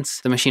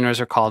accidents, the machine was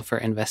recalled for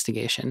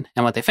investigation.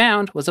 And what they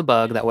found was a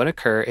bug that would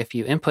occur if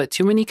you input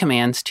too many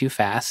commands too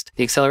fast.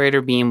 The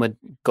accelerator beam would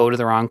go to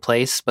the wrong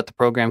place, but the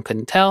program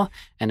couldn't tell,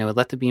 and it would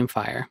let the beam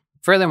fire.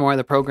 Furthermore,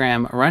 the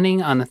program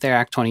running on the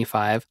Therac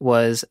 25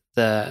 was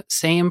the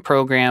same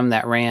program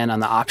that ran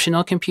on the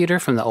optional computer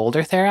from the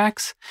older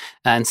Theracs,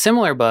 and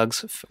similar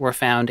bugs were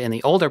found in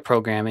the older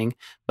programming,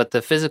 but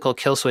the physical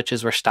kill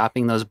switches were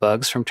stopping those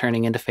bugs from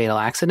turning into fatal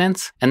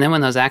accidents. And then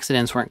when those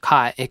accidents weren't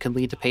caught, it could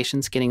lead to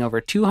patients getting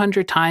over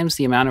 200 times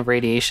the amount of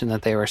radiation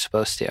that they were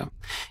supposed to.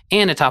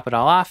 And to top it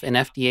all off, an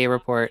FDA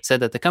report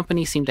said that the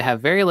company seemed to have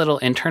very little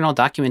internal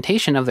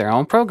documentation of their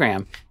own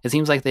program. It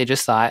seems like they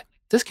just thought,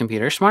 this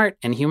computer's smart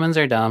and humans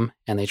are dumb,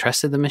 and they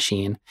trusted the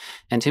machine.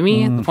 And to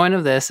me, the point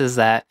of this is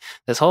that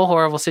this whole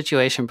horrible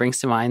situation brings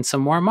to mind some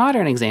more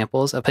modern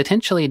examples of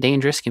potentially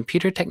dangerous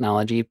computer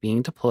technology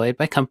being deployed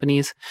by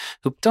companies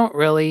who don't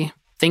really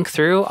think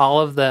through all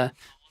of the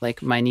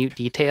minute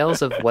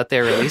details of what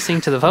they're releasing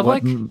to the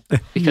public,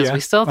 because we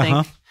still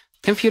think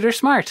computer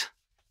smart.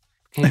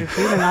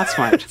 Computer not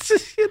smart.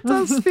 It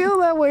does feel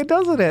that way,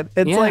 doesn't it?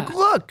 It's like,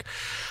 look,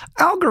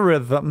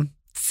 algorithm.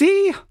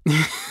 See?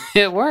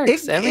 It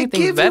works. Everything's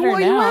gives better you what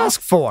now. you ask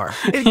for.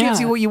 It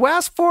gives you what you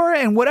ask for,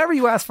 and whatever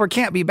you ask for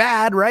can't be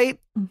bad, right?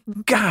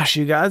 Gosh,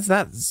 you guys,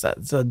 this is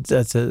a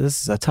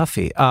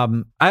toughie.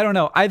 I don't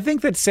know. I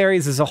think that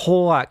Ceres is a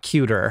whole lot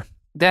cuter.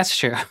 That's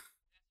true.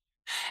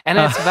 And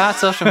it's about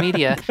social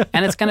media,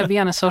 and it's going to be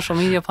on a social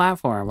media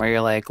platform where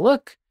you're like,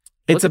 look,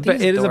 Look at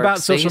these It is about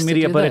dorks. They social used to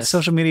media, do but this. it's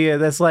social media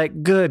that's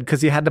like good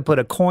because you had to put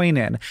a coin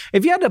in.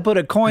 If you had to put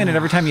a coin in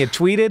every time you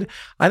tweeted,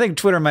 I think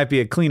Twitter might be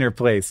a cleaner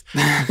place.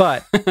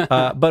 But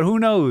who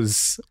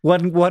knows?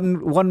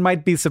 One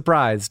might be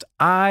surprised.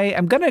 I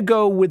am gonna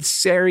go with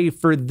Sari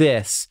for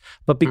this,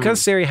 but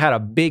because Sari had a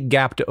big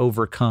gap to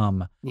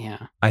overcome,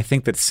 Yeah. I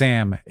think that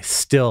Sam is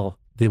still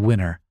the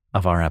winner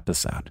of our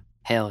episode.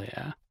 Hell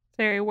yeah.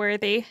 Very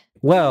worthy.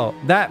 Well,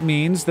 that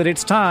means that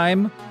it's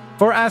time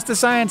for Ask the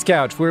Science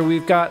Couch, where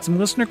we've got some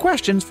listener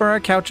questions for our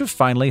couch of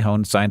finely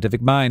honed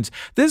scientific minds.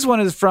 This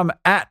one is from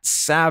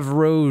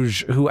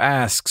 @Savroge, who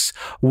asks,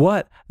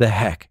 what the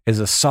heck is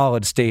a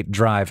solid-state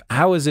drive?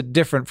 How is it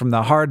different from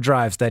the hard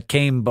drives that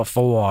came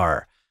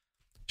before?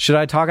 Should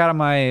I talk out of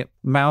my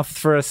mouth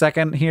for a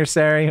second here,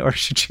 Sari, or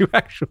should you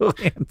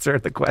actually answer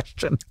the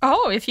question?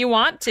 Oh, if you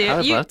want to. I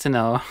would love to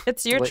know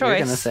It's your what choice. you're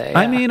going to say.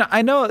 I mean,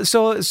 I know.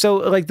 So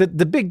like the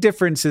big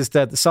difference is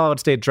that the solid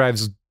state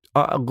drives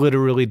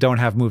literally don't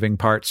have moving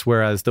parts,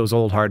 whereas those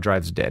old hard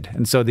drives did.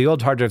 And so the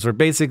old hard drives were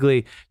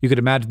basically, you could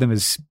imagine them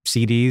as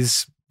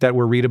CDs that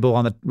were readable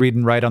on the read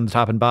and write on the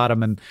top and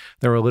bottom, and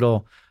there were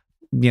little,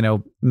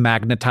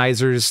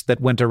 magnetizers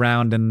that went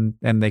around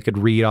and they could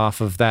read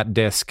off of that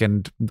disc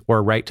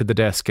or write to the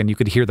disc, and you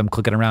could hear them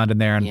clicking around in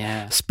there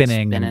and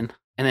spinning. And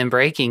then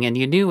breaking, and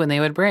you knew when they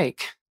would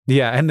break.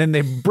 Yeah, and then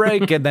they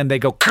break, and then they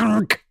go,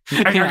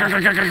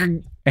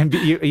 and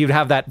you'd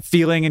have that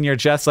feeling in your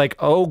chest like,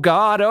 oh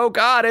God,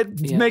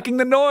 it's making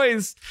the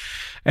noise.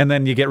 And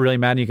then you get really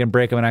mad and you can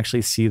break them and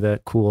actually see the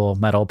cool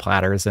metal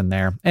platters in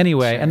there.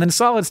 Anyway, and then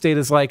solid state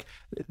is like,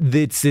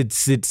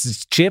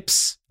 it's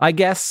chips, I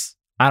guess.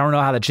 I don't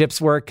know how the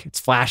chips work. It's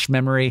flash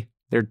memory.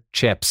 They're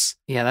chips.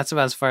 Yeah, that's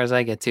about as far as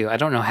I get to. I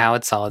don't know how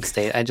it's solid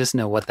state. I just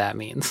know what that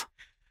means.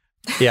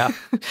 Yeah.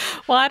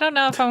 Well, I don't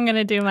know if I'm going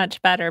to do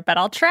much better, but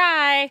I'll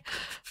try.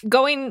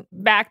 Going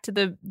back to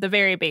the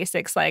very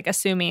basics, like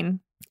assuming,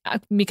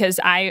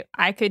 because I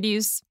could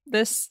use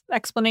this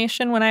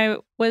explanation when I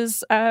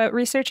was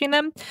researching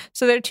them.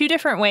 So there are two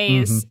different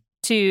ways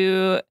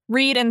to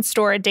read and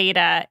store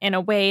data in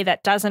a way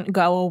that doesn't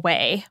go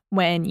away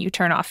when you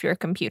turn off your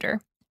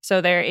computer. So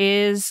there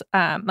is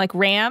like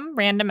RAM,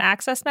 random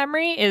access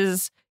memory,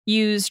 is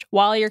used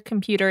while your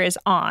computer is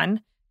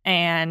on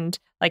and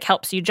like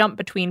helps you jump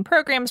between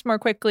programs more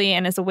quickly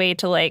and is a way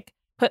to like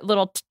put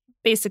little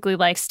basically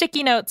like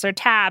sticky notes or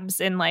tabs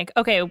in like,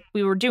 okay,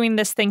 we were doing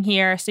this thing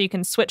here, so you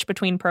can switch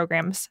between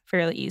programs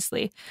fairly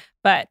easily.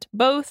 But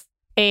both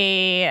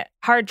a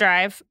hard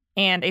drive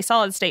and a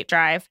solid state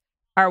drive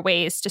are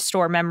ways to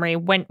store memory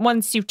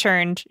once you've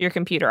turned your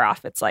computer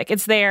off. It's like,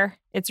 it's there,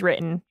 it's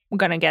written, I'm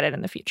going to get it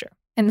in the future.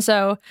 And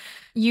so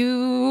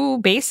you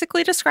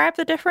basically describe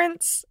the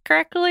difference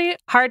correctly.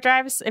 Hard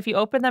drives, if you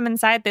open them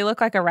inside, they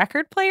look like a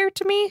record player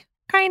to me,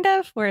 kind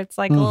of, where it's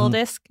like a little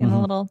disc and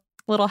a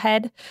little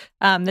head.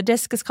 The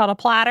disc is called a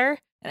platter,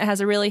 and it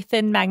has a really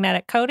thin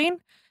magnetic coating.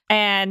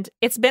 And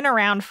it's been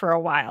around for a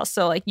while.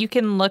 So like you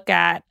can look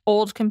at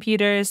old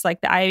computers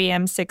like the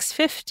IBM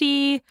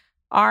 650,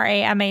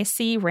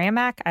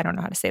 RAMAC, I don't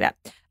know how to say that,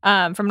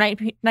 from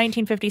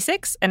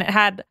 1956. And it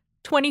had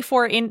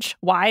 24-inch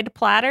wide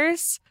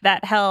platters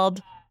that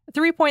held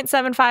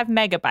 3.75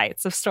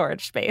 megabytes of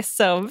storage space.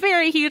 So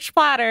very huge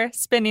platter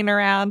spinning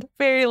around,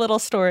 very little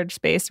storage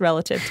space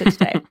relative to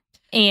today.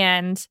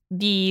 And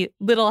the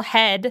little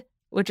head,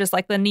 which is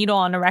like the needle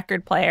on a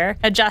record player,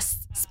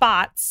 adjusts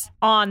spots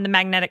on the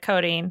magnetic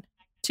coating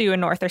to a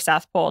north or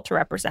south pole to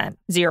represent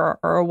 0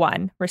 or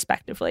 1,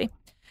 respectively.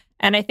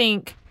 And I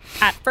think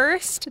at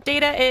first,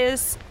 data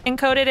is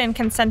encoded in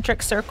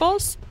concentric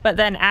circles, but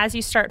then as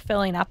you start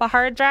filling up a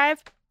hard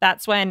drive,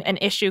 that's when an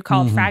issue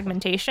called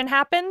fragmentation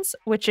happens,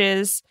 which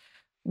is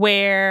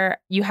where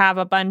you have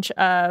a bunch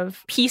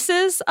of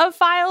pieces of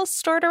files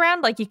stored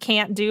around. Like you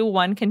can't do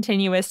one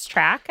continuous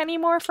track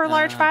anymore for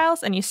large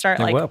files, and you start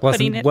like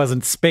putting it.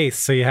 Wasn't space,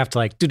 so you have to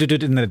like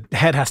and the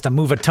head has to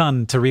move a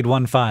ton to read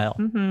one file.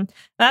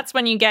 That's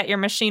when you get your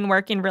machine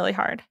working really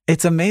hard.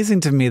 It's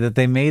amazing to me that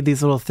they made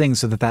these little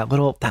things so that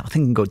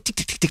thing can go tick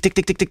tick tick tick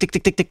tick tick tick tick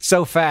tick tick tick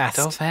so fast.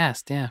 So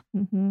fast, yeah.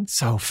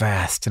 So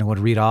fast, and it would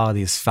read all of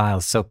these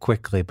files so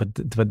quickly.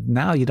 But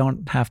now you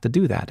don't have to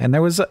do that. And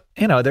there was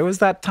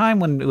that time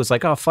when it was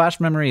like, oh, flash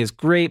memory is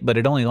great, but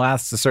it only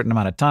lasts a certain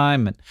amount of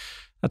time. And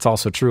that's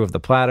also true of the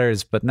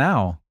platters. But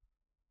now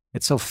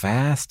it's so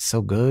fast,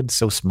 so good,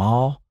 so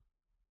small.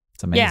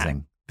 It's amazing.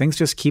 Yeah. Things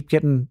just keep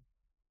getting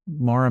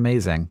more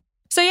amazing.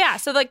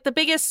 So like the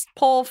biggest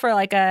pull for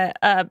like a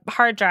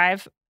hard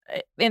drive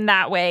in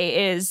that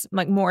way is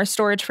like more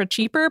storage for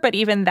cheaper. But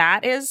even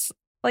that is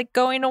like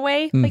going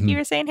away, like you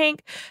were saying,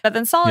 Hank. But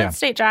then solid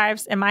state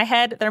drives, in my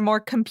head, they're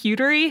more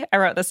computery. I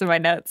wrote this in my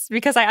notes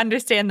because I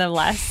understand them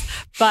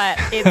less. But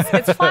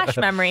it's flash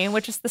memory,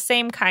 which is the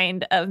same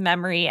kind of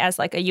memory as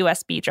like a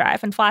USB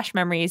drive. And flash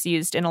memory is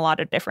used in a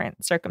lot of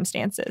different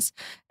circumstances.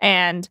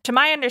 And to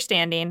my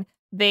understanding,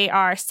 they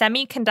are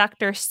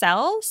semiconductor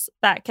cells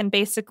that can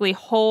basically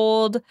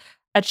hold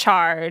a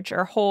charge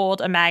or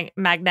hold a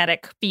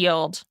magnetic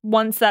field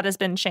once that has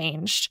been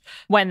changed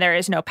when there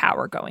is no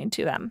power going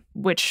to them,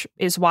 which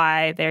is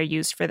why they're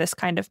used for this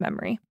kind of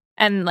memory.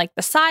 And like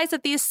the size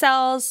of these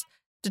cells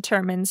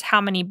determines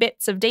how many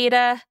bits of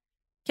data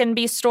can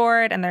be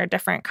stored, and there are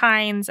different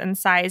kinds and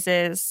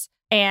sizes,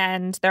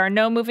 and there are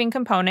no moving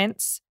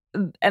components.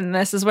 And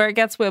this is where it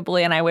gets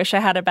wibbly, and I wish I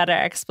had a better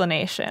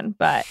explanation,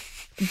 but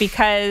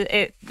because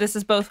this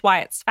is both why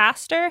it's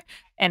faster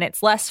and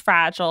it's less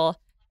fragile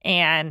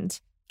and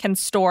can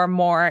store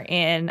more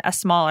in a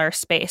smaller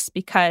space,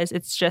 because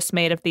it's just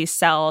made of these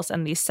cells,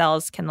 and these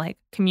cells can like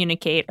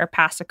communicate or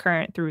pass a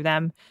current through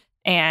them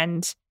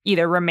and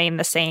either remain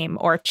the same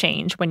or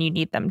change when you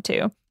need them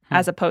to,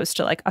 as opposed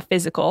to like a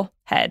physical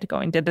head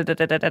going da da da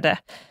da da da.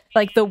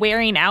 Like the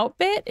wearing out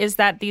bit is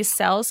that these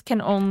cells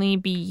can only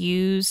be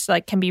used,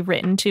 like can be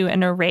written to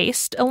and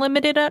erased a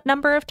limited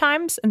number of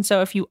times. And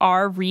so if you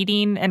are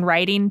reading and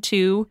writing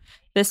to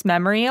this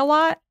memory a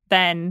lot,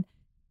 then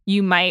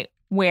you might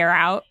wear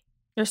out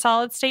your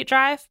solid state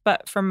drive.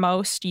 But for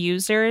most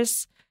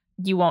users,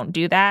 you won't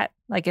do that.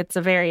 Like it's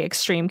a very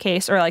extreme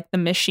case, or like the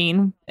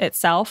machine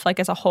itself, like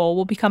as a whole,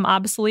 will become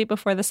obsolete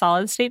before the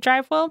solid state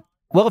drive will.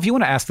 Well, if you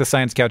want to ask the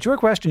Science Couch your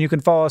question, you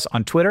can follow us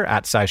on Twitter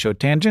at SciShow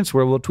Tangents,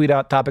 where we'll tweet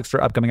out topics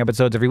for upcoming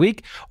episodes every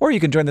week. Or you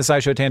can join the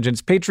SciShow Tangents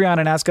Patreon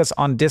and ask us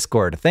on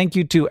Discord. Thank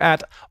you to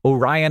at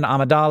Orion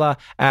Amadala,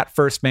 at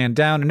First Man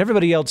Down, and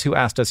everybody else who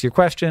asked us your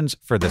questions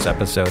for this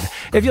episode.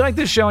 If you like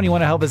this show and you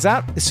want to help us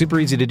out, it's super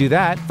easy to do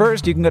that.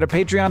 First, you can go to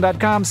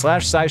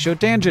patreon.com/SciShow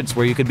Tangents,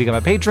 where you can become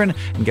a patron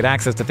and get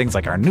access to things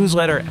like our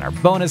newsletter and our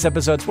bonus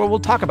episodes, where we'll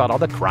talk about all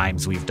the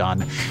crimes we've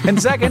done.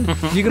 And second,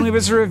 you can leave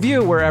us a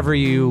review wherever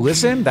you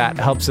listen.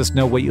 That helps us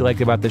know what you like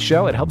about the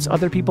show. It helps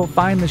other people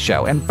find the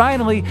show. And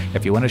finally,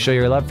 if you want to show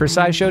your love for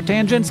SciShow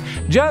Tangents,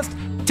 just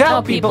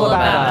tell people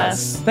about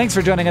us. Thanks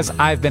for joining us.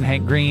 I've been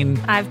Hank Green.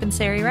 I've been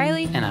Sari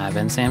Riley. And I've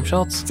been Sam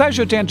Schultz.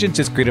 SciShow Tangents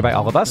is created by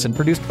all of us and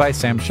produced by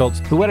Sam Schultz,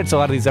 who edits a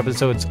lot of these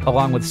episodes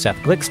along with Seth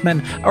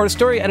Glixman. Our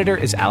story editor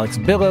is Alex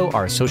Billow.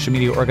 Our social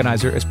media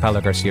organizer is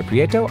Paolo Garcia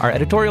Prieto. Our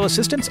editorial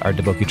assistants are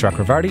Deboki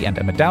Chakravarti and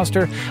Emma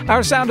Dowster.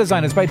 Our sound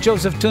design is by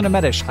Joseph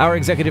Tuna-Medish. Our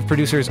executive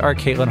producers are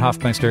Caitlin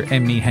Hoffmeister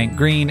and me, Hank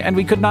Green. And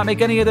we could not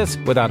make any of this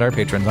without our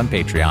patrons on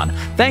Patreon.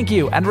 Thank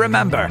you, and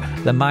remember,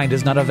 the mind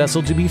is not a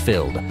vessel to be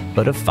filled,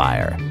 but a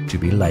fire to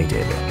be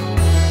lighted.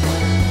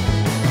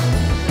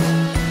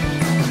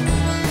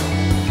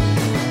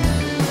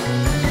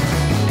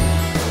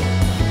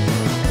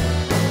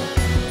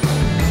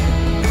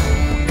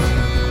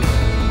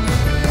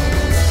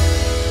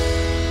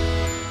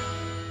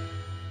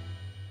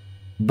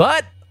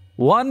 But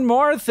one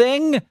more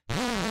thing.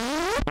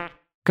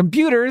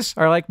 Computers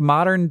are like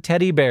modern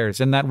teddy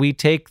bears in that we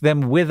take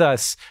them with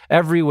us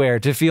everywhere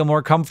to feel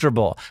more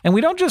comfortable. And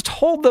we don't just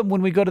hold them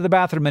when we go to the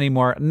bathroom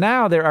anymore.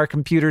 Now there are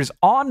computers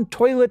on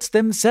toilets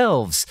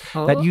themselves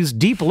that use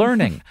deep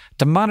learning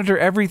to monitor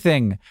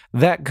everything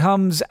that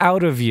comes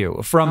out of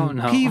you,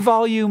 from pee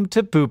volume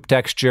to poop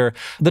texture.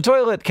 The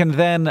toilet can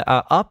then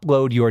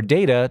upload your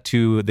data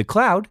to the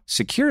cloud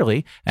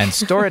securely and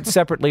store it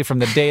separately from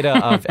the data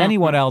of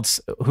anyone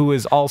else who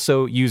is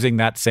also using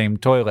that same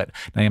toilet.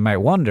 Now you might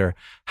wonder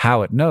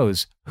how it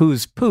knows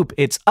whose poop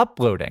it's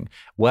uploading.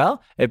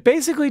 Well, it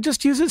basically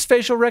just uses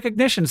facial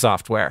recognition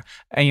software.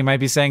 And you might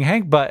be saying,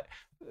 Hank, but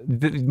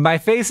my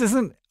face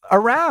isn't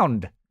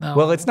around. Oh,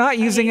 well, it's not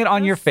using it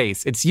on your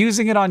face. It's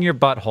using it on your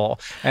butthole.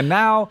 And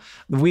now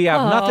we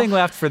have nothing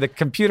left for the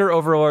computer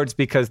overlords,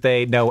 because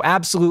they know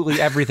absolutely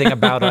everything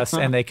about us,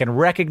 and they can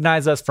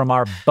recognize us from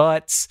our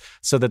butts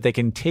so that they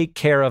can take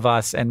care of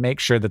us and make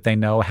sure that they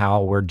know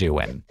how we're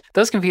doing.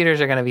 Those computers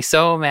are going to be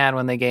so mad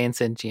when they gain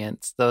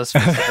sentience. Those.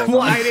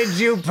 Why did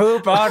you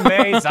poop on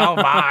me so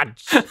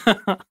much?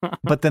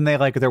 But then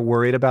they're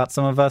worried about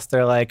some of us.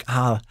 They're like,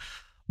 butthole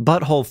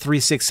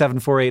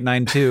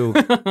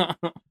 3674892.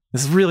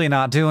 This is really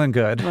not doing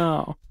good.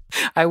 No.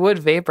 I would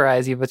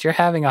vaporize you, but you're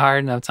having a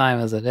hard enough time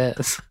as it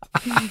is.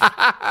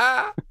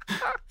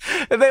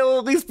 They will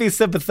at least be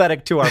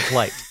sympathetic to our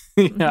plight.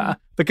 Yeah.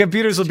 The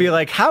computers will be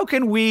like, how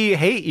can we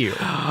hate you?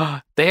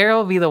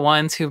 They'll be the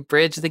ones who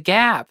bridge the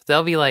gap.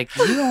 They'll be like,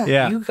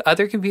 you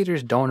other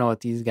computers don't know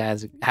what these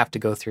guys have to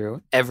go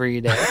through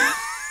every day.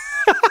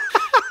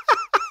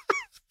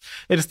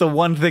 It's the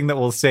one thing that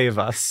will save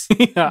us.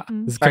 Yeah.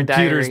 Is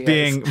computers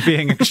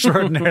being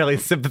extraordinarily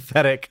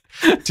sympathetic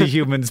to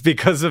humans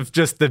because of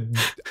just the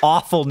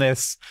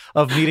awfulness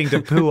of needing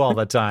to poo all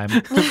the time.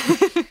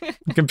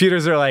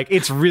 Computers are like,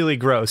 it's really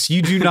gross.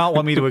 You do not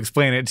want me to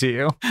explain it to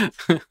you.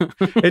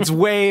 It's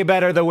way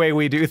better the way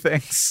we do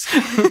things.